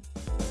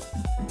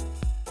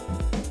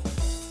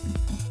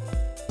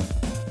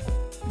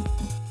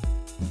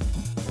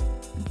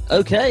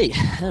 Okay,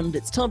 and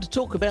it's time to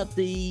talk about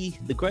the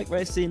great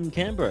race in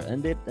Canberra,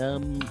 and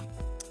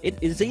it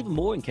is even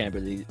more in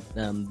Canberra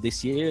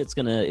this year. It's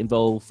going to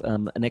involve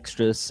an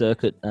extra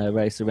circuit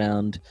race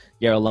around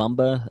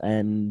Yarralumba,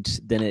 and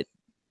then it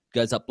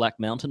goes up Black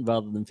Mountain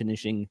rather than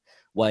finishing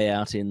way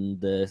out in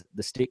the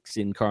sticks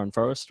in Corran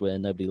Forest where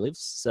nobody lives.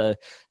 So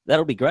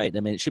that'll be great. I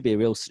mean, it should be a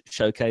real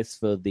showcase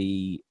for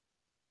the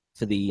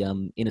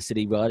inner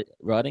city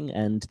riding,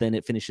 and then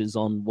it finishes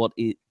on what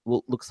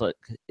looks like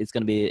it's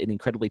going to be an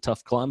incredibly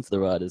tough climb for the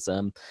riders.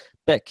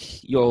 Beck,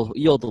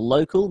 you're the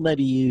local.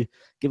 Maybe you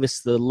give us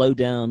the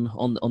lowdown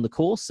on the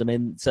course. I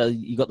mean, so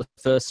you got the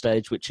first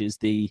stage, which is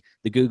the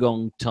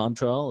Googong time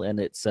trial, and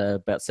it's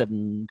about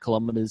 7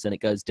 kilometers, and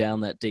it goes down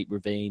that deep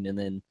ravine and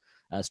then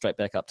straight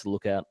back up to the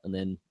lookout, and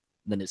then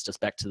it's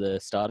just back to the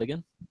start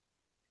again.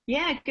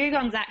 Yeah,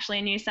 Googong's actually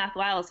in New South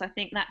Wales. So I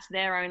think that's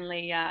their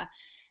only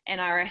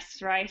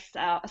NRS race,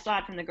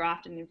 aside from the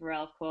Grafton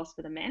Inverell, of course,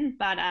 for the men.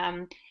 But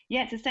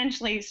yeah, it's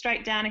essentially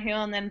straight down a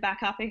hill and then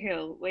back up a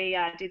hill. We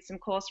did some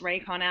course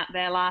recon out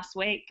there last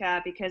week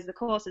because the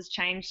course has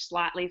changed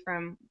slightly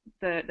from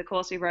the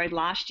course we rode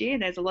last year.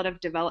 There's a lot of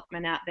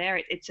development out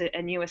there. It's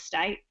a new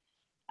estate.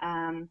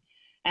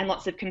 And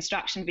lots of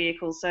construction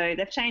vehicles. So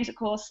they've changed the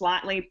course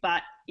slightly,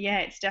 but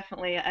yeah, it's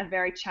definitely a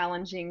very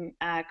challenging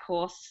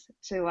course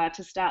to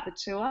start the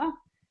tour.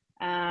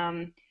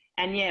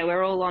 And yeah,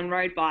 we're all on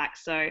road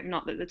bikes, so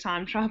not that the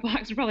time trial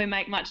bikes will probably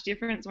make much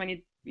difference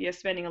when you're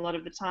spending a lot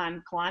of the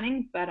time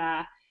climbing, but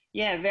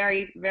yeah,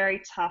 very,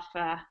 very tough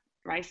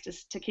race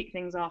to kick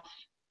things off.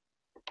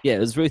 Yeah, it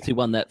was Ruth who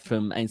won that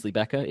from Ainsley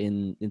Backer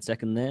in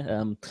second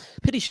there.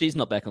 Pity she's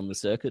not back on the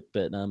circuit,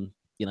 but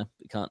you know,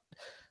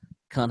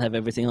 can't have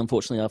everything,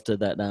 unfortunately, after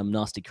that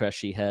nasty crash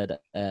she had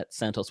at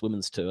Santos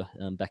Women's Tour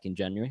back in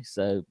January.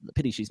 So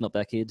pity she's not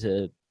back here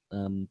to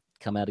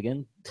come out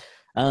again.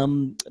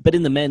 But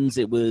in the men's,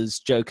 it was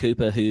Joe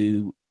Cooper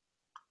who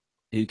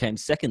came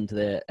second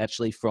there,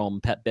 actually, from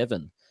Pat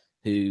Bevan,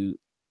 who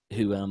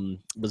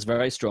was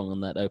very strong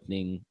on that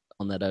opening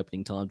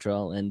time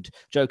trial. And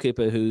Joe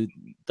Cooper, who,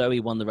 though he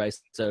won the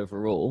race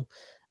overall,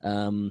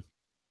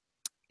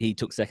 he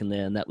took second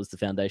there, and that was the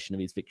foundation of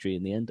his victory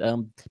in the end.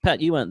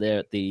 Pat, you weren't there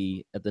at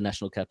the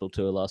National Capital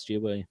Tour last year,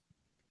 were you?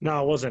 No,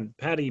 I wasn't.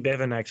 Paddy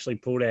Bevan actually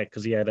pulled out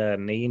because he had a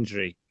knee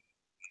injury.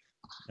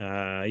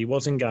 He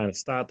wasn't going to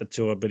start the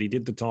tour, but he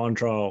did the time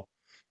trial,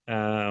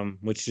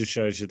 which just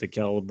shows you the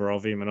caliber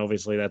of him. And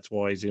obviously that's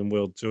why he's in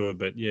World Tour.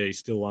 But yeah, he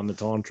still won the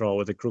time trial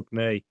with a crook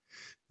knee,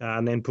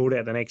 and then pulled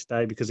out the next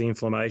day because of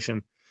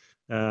inflammation.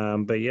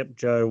 But yep,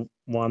 Joe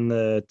won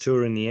the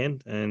tour in the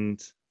end,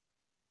 and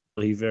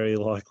he's very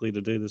likely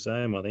to do the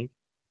same, I think.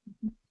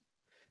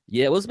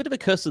 Yeah, it was a bit of a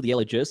curse of the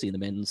yellow jersey in the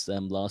men's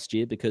last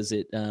year because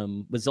it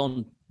was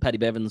on Paddy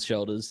Bevan's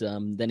shoulders.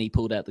 Then he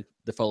pulled out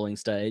the following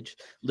stage.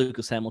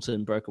 Lucas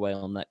Hamilton broke away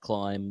on that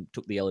climb,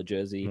 took the yellow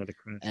jersey,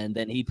 and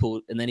then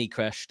he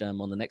crashed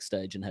on the next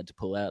stage and had to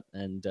pull out.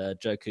 And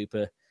Joe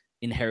Cooper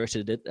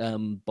inherited it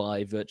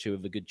by virtue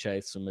of a good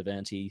chase from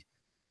Avanti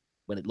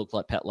when it looked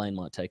like Pat Lane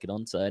might take it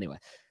on. So anyway,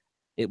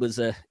 it was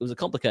a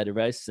complicated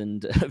race,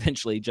 and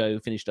eventually Joe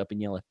finished up in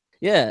yellow.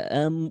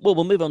 Yeah, well,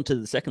 we'll move on to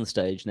the second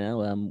stage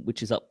now,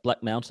 which is up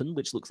Black Mountain,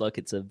 which looks like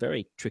it's a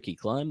very tricky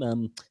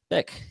climb.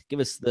 Beck, give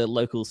us the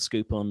local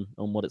scoop on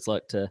what it's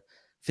like to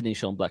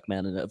finish on Black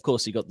Mountain. Of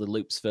course, you got the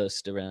loops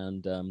first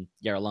around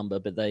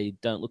Yarralumba, but they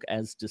don't look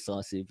as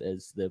decisive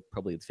as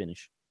probably the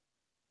finish.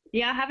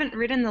 Yeah, I haven't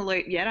ridden the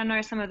loop yet. I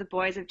know some of the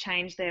boys have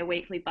changed their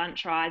weekly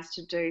bunch rides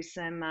to do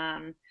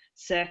some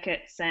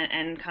circuits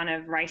and kind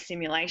of race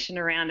simulation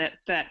around it,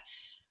 but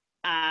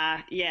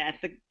yeah,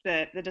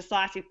 the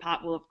decisive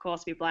part will of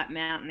course be Black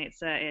Mountain.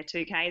 It's a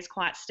 2K is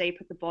quite steep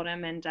at the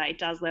bottom, and it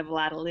does level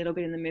out a little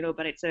bit in the middle,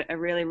 but it's a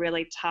really,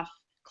 really tough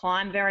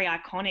climb, very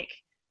iconic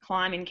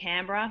climb in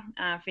Canberra,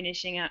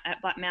 finishing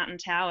at Black Mountain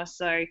Tower.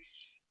 So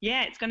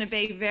yeah, it's going to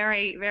be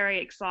very, very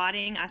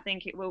exciting. I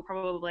think it will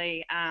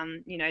probably,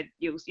 you know,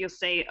 you'll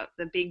see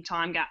the big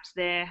time gaps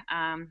there.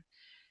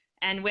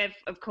 And we've,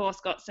 of course,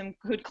 got some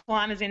good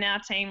climbers in our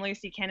team,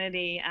 Lucy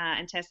Kennedy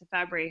and Tessa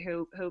Fabry,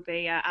 who'll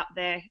be up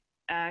there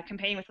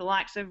competing with the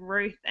likes of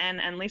Ruth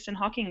and Listen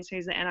Hawkins,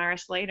 who's the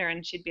NRS leader,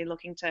 and she'd be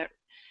looking to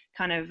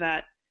kind of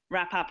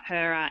wrap up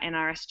her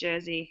NRS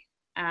jersey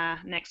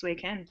next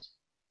weekend.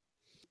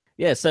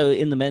 Yeah, so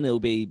in the men, it'll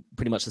be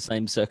pretty much the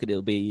same circuit.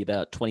 It'll be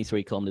about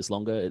 23 kilometres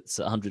longer. It's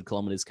 100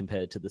 kilometres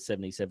compared to the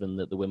 77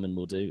 that the women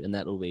will do, and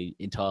that will be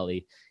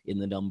entirely in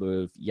the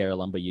number of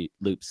Yarralumba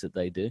loops that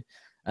they do.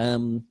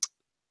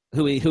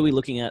 Who are we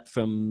looking at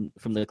from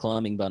the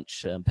climbing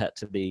bunch, Pat,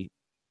 to be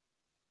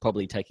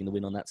probably taking the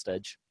win on that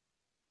stage?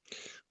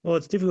 Well,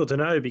 it's difficult to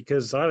know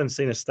because I haven't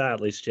seen a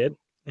start list yet,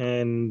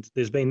 and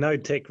there's been no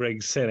tech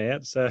regs sent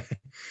out, so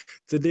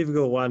it's a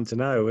difficult one to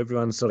know.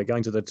 Everyone's sort of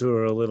going to the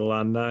tour a little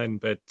unknown,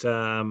 but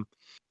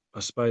I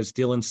suppose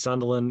Dylan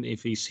Sunderland,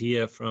 if he's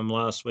here from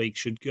last week,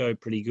 should go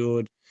pretty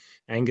good.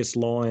 Angus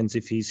Lyons,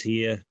 if he's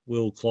here,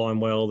 will climb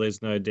well,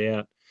 there's no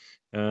doubt.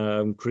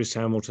 Chris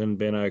Hamilton,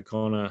 Ben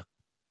O'Connor,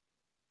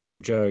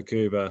 Joe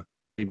Cooper,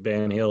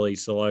 Ben Hill,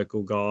 he's the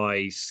local guy.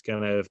 He's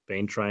going to have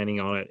been training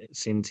on it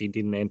since he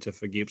didn't enter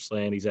for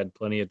Gippsland. He's had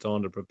plenty of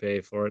time to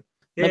prepare for it.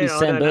 Maybe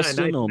Sam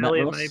Burston or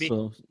Matt Ross? Maybe.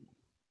 Or...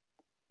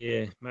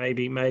 Yeah,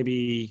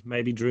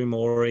 maybe Drew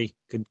Morey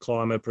could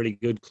climb a pretty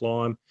good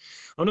climb.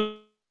 I'm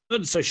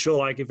not so sure.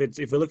 Like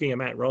if we're looking at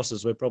Matt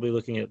Ross's, we're probably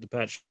looking at the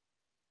Pat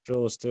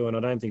Shaws too, and I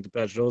don't think the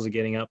Pat Shaws are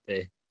getting up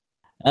there.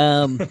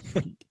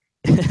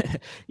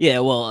 Yeah,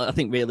 well, I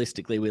think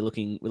realistically we're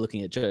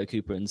looking at Joe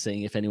Cooper and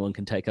seeing if anyone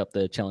can take up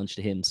the challenge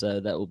to him. So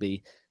that will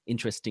be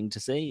interesting to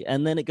see.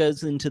 And then it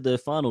goes into the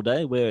final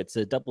day where it's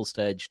a double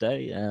stage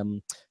day.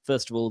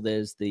 First of all,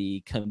 there's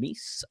the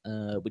Comise,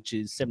 which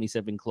is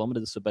 77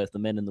 kilometres for both the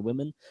men and the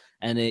women,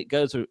 and it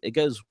goes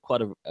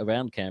quite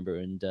around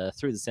Canberra and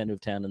through the centre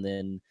of town and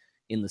then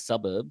in the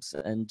suburbs.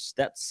 And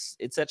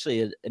it's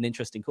actually an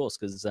interesting course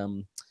because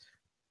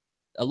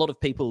a lot of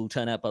people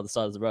turn out by the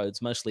side of the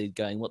roads, mostly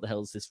going, "What the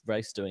hell is this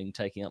race doing,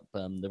 taking up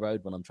the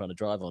road when I'm trying to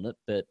drive on it?"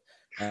 But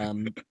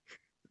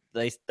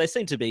they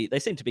seem to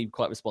be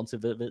quite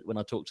responsive of it when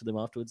I talked to them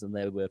afterwards, and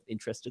they were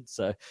interested.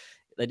 So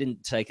they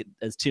didn't take it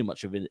as too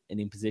much of an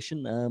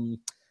imposition.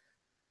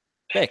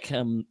 Beck,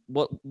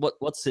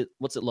 what's it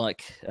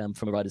like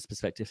from a rider's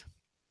perspective?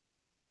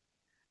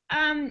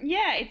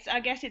 Yeah, I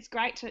guess it's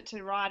great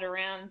to ride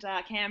around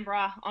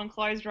Canberra on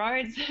closed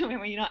roads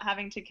when you're not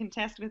having to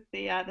contest with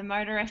the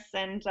motorists.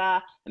 And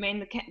I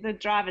mean, the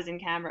drivers in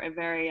Canberra are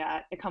very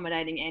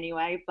accommodating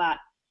anyway. But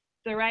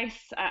the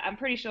race, I'm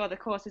pretty sure the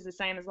course is the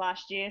same as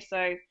last year,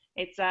 so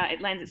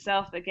it lends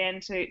itself again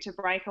to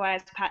breakaway.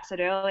 As Pat said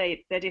earlier,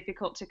 they're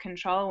difficult to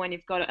control when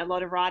you've got a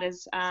lot of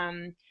riders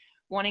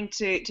wanting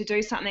to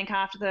do something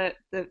after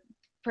the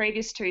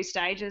previous two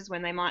stages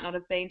when they might not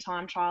have been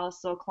time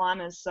trialists or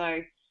climbers.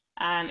 So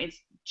it's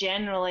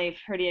generally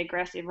pretty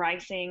aggressive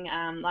racing.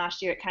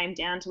 Last year it came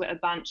down to a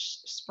bunch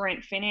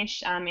sprint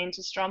finish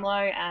into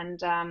Stromlo,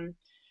 and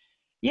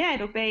yeah,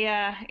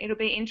 it'll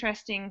be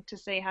interesting to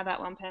see how that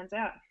one pans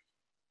out.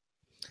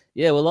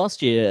 Yeah, well,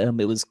 last year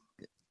it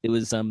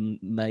was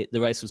made, the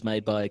race was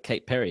made by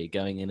Kate Perry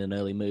going in an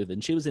early move,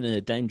 and she was in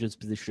a dangerous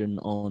position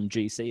on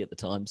GC at the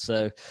time.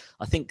 So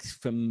I think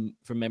from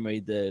memory,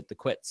 the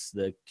Quets,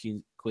 the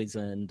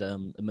Queensland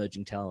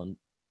Emerging Talent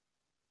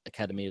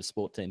Academy of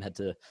Sport team, had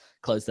to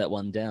close that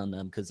one down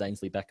because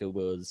Ainsley Backer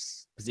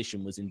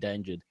position was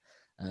endangered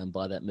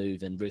by that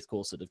move, and Ruth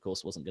Corset, of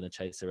course, wasn't going to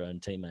chase her own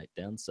teammate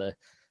down. So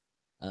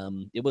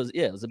it was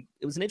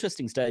an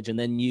interesting stage, and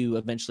then you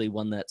eventually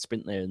won that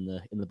sprint there in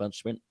the bunch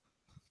sprint.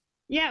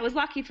 Yeah, it was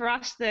lucky for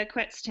us. The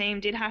Quets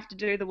team did have to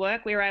do the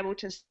work. We were able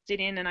to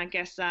sit in and I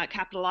guess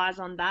capitalise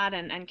on that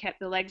and kept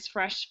the legs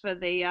fresh for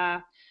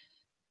the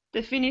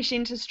finish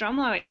into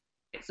Stromlo.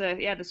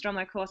 The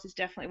Stromlo course is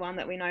definitely one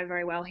that we know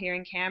very well here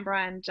in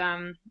Canberra, and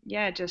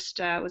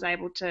was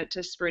able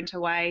to sprint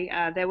away.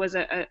 There was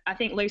I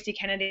think Lucy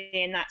Kennedy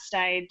in that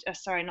stage.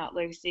 Sorry, not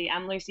Lucy.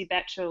 Lucy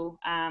Betchell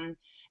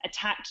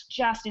attacked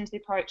just into the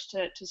approach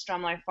to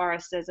Stromlo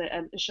Forest. There's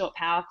a short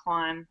power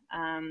climb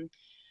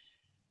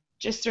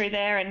just through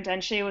there,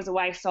 and she was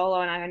away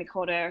solo, and I only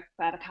caught her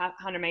about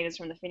 100 meters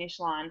from the finish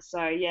line.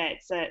 So yeah,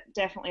 it's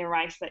definitely a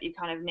race that you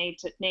kind of need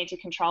to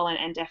control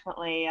and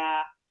definitely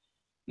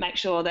make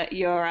sure that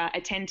you're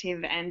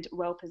attentive and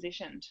well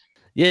positioned.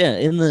 Yeah,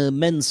 in the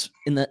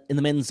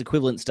men's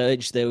equivalent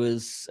stage, there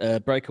was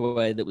a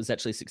breakaway that was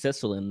actually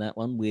successful in that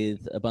one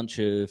with a bunch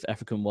of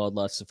African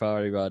wildlife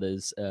safari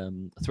riders,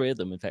 3 of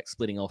them in fact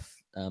splitting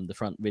off the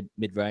front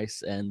mid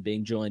race and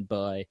being joined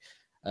by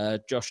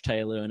Josh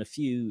Taylor and a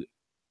few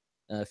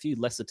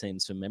lesser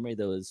teams from memory.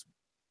 There was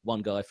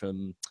one guy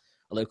from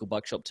a local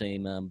bike shop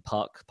team,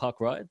 Park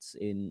Rides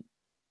in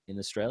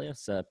Australia,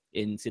 so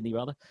in Sydney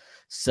rather.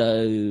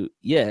 So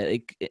yeah,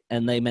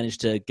 and they managed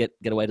to get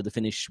away to the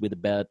finish with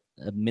about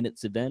a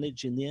minute's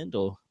advantage in the end,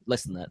 or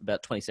less than that,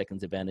 about 20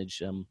 seconds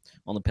advantage on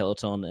the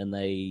peloton, and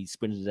they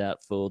sprinted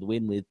out for the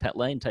win with Pat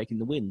Lane taking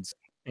the wins.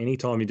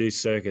 Anytime you do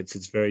circuits,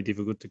 it's very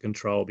difficult to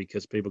control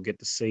because people get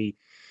to see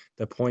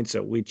the points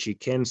at which you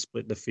can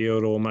split the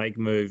field or make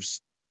moves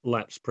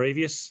laps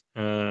previous,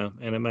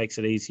 and it makes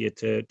it easier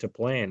to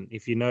plan.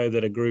 If you know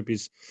that a group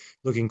is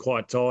looking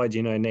quite tired,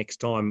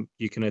 next time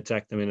you can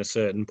attack them in a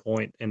certain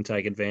point and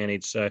take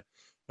advantage. So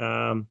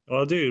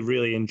I do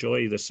really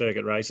enjoy the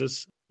circuit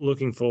races.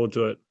 Looking forward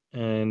to it,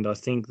 and I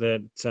think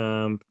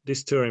that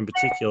this tour in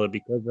particular,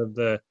 because of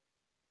the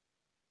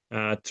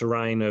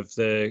terrain of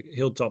the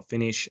hilltop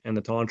finish and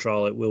the time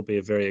trial, it will be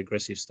a very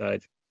aggressive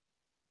stage.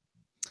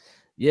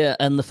 Yeah,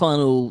 and the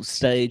final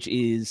stage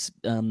is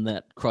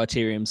that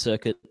criterium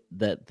circuit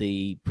that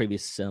the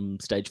previous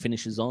stage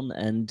finishes on,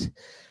 and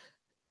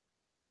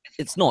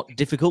it's not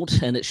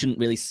difficult, and it shouldn't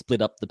really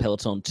split up the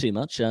peloton too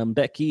much.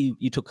 Beck,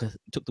 you took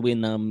the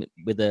win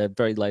with a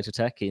very late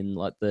attack in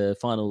like the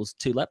finals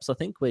 2 laps, I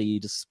think, where you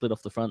just split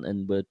off the front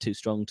and were too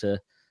strong to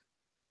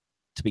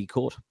be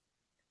caught.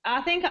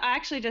 I think I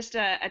actually just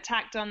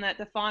attacked on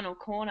the final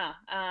corner.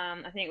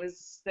 I think it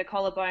was the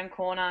collarbone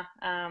corner.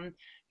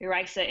 We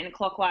raced it in a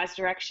clockwise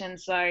direction.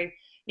 So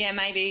yeah,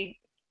 maybe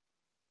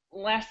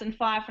less than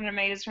 500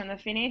 meters from the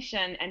finish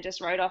and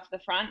just rode off the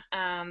front,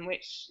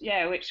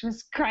 which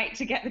was great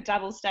to get the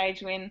double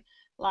stage win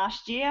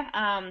last year.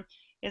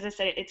 As I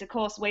said, it's a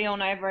course we all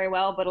know very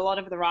well, but a lot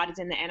of the riders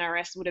in the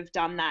NRS would have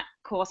done that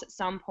course at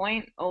some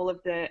point. All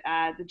of the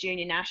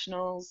junior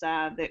nationals,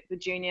 the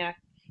junior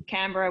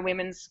Canberra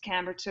women's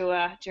Canberra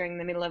tour during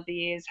the middle of the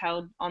year is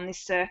held on this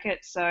circuit.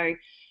 So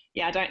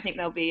yeah, I don't think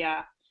there'll be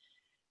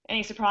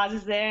any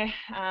surprises there.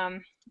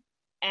 And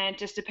it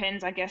just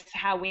depends, I guess,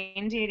 how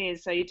windy it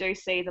is. So you do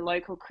see the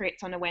local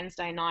crits on a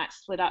Wednesday night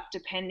split up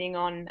depending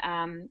on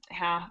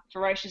how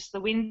ferocious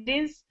the wind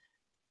is.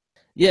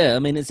 Yeah, I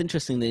mean, it's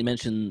interesting that you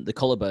mentioned the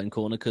collarbone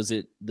corner because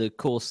the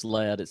course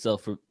layout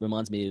itself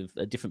reminds me of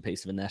a different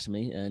piece of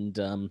anatomy,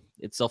 and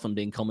it's often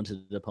being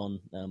commented upon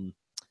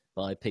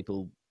by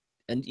people.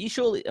 And you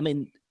surely, I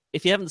mean,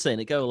 if you haven't seen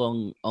it, go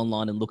along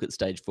online and look at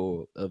stage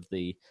 4 of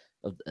the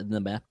of the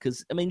map?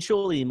 Because I mean,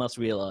 surely you must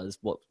realise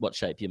what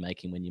shape you're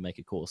making when you make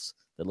a course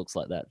that looks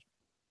like that.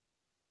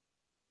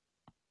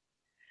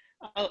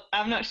 Oh,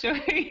 I'm not sure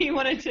who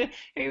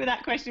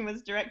that question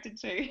was directed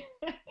to.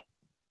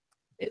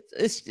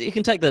 You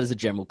can take that as a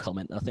general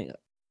comment, I think.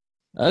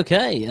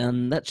 Okay,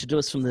 and that should do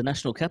us from the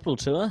National Capital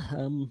Tour.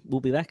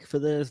 We'll be back for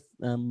the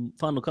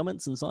final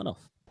comments and sign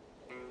off.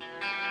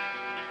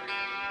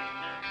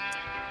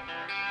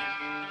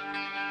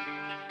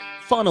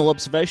 Final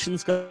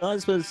observations,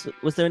 guys. Was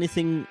there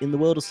anything in the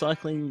world of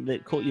cycling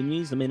that caught your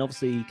news? I mean,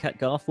 obviously, Kat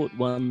Garfoot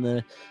won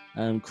the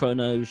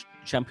Chrono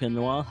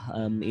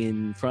Championat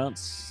in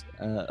France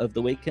over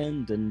the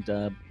weekend,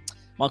 and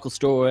Michael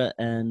Storer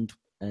and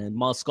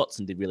Miles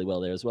Scottson did really well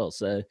there as well.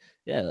 So,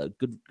 yeah,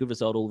 good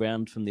result all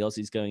round from the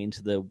Aussies going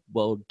into the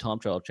World Time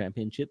Trial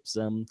Championships.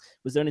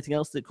 Was there anything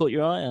else that caught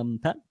your eye,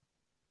 Pat?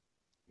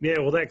 Yeah,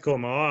 well, that caught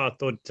my eye. I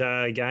thought,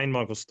 again,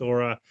 Michael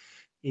Storer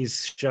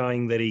is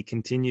showing that he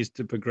continues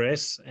to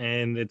progress,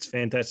 and it's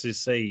fantastic to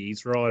see.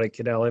 His ride at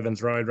Cadel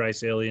Evans Road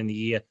Race early in the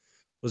year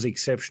was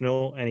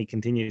exceptional, and he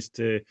continues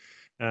to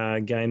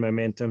gain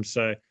momentum.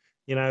 So,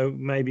 you know,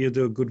 maybe he'll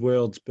do a good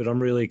Worlds, but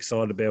I'm really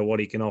excited about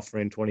what he can offer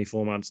in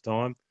 24 months'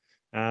 time.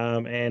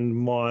 And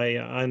my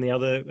only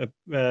other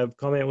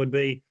comment would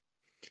be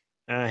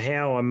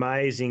how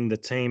amazing the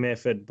team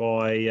effort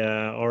by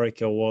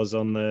Orica was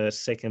on the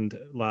second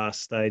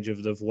last stage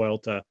of the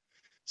Vuelta.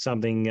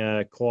 Something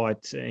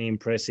quite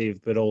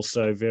impressive, but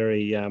also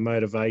very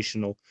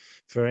motivational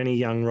for any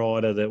young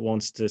rider that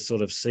wants to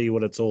sort of see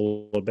what it's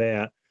all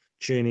about.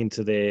 Tune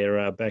into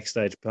their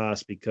backstage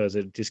pass, because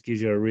it just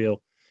gives you a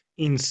real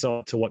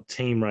insight to what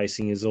team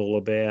racing is all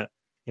about.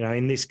 You know,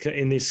 in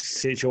this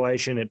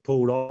situation, it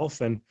pulled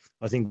off, and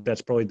I think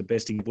that's probably the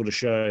best example to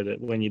show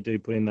that when you do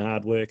put in the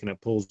hard work and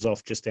it pulls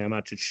off, just how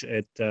much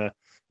it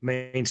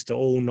means to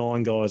all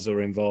 9 guys that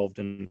are involved.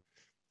 And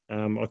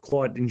I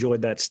quite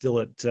enjoyed that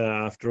still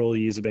after all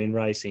the years of being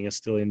racing. I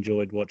still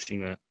enjoyed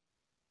watching that.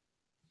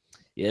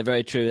 Yeah,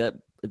 very true.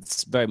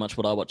 It's very much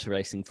what I watch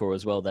racing for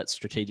as well, that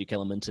strategic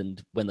element,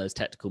 and when those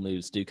tactical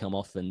moves do come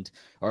off, and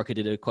Orica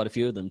did quite a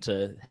few of them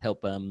to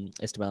help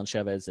Esteban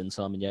Chavez and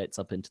Simon Yates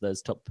up into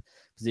those top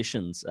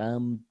positions.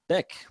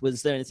 Beck,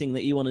 was there anything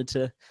that you wanted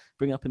to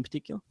bring up in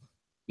particular?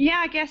 Yeah,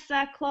 I guess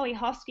Chloe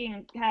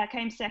Hosking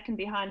came second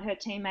behind her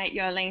teammate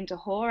Jolene de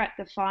Hoor at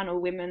the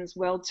final Women's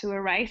World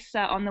Tour race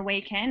on the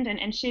weekend,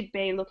 and should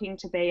be looking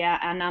to be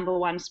our number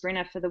 1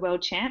 sprinter for the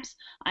World Champs.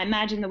 I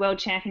imagine the World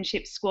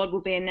Championship squad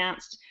will be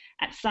announced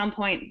at some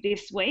point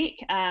this week.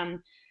 I've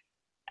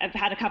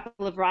had a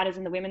couple of riders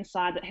in the women's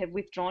side that have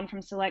withdrawn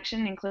from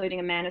selection, including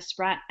Amanda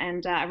Spratt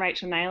and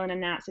Rachel Neylan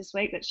announced this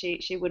week that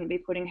she wouldn't be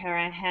putting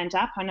her hand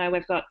up. I know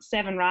we've got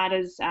 7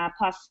 riders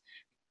plus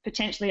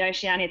potentially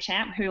Oceania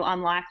champ who will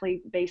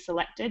unlikely be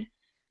selected.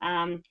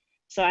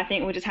 So I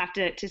think we'll just have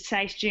to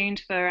stay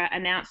tuned for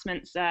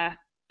announcements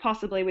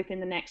possibly within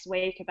the next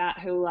week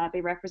about who will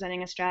be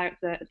representing Australia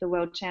at the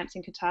World Champs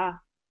in Qatar.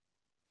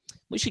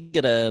 We should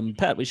get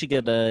Pat. We should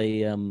get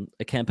a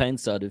campaign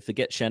started for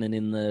Get Shannon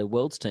in the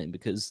Worlds team,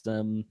 because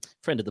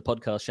friend of the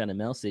podcast, Shannon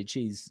Malseed,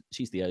 she's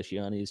the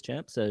Oceania's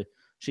champ, so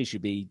she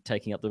should be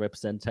taking up the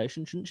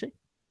representation, shouldn't she?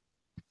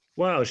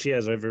 Well, she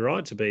has every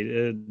right to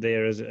be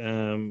there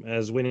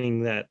as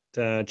winning that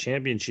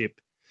championship.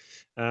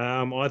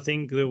 I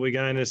think that we're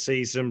going to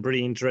see some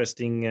pretty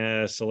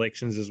interesting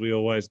selections, as we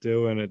always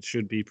do, and it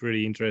should be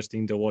pretty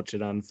interesting to watch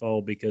it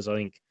unfold, because I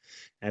think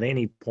at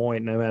any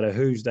point, no matter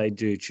whose they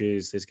do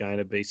choose, there's going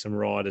to be some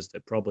riders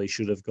that probably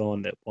should have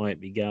gone that won't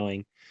be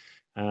going.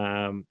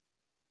 And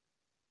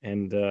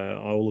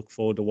I'll look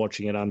forward to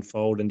watching it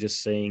unfold and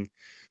just seeing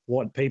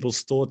what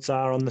people's thoughts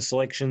are on the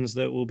selections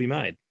that will be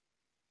made.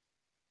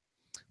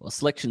 Well,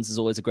 selections is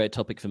always a great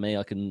topic for me.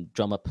 I can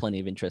drum up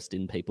plenty of interest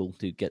in people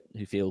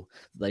who feel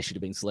they should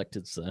have been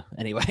selected. So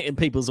anyway, and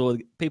people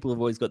have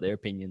always got their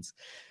opinions.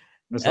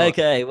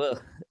 Okay, well,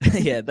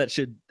 yeah, that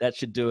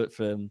should do it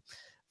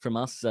from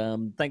us.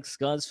 Thanks,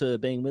 guys, for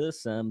being with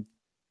us.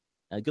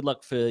 Good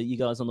luck for you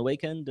guys on the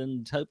weekend,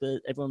 and hope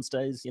that everyone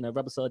stays,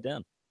 rubber side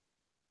down.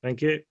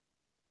 Thank you.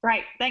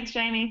 Great. Thanks,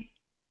 Jamie.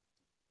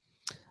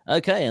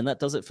 Okay, and that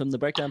does it from the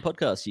Breakdown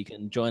Podcast. You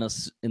can join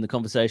us in the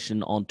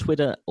conversation on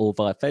Twitter or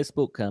via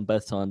Facebook.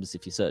 Both times,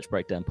 if you search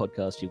Breakdown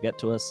Podcast, you'll get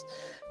to us.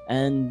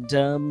 And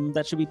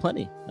that should be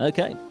plenty.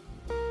 Okay,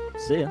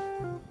 see ya.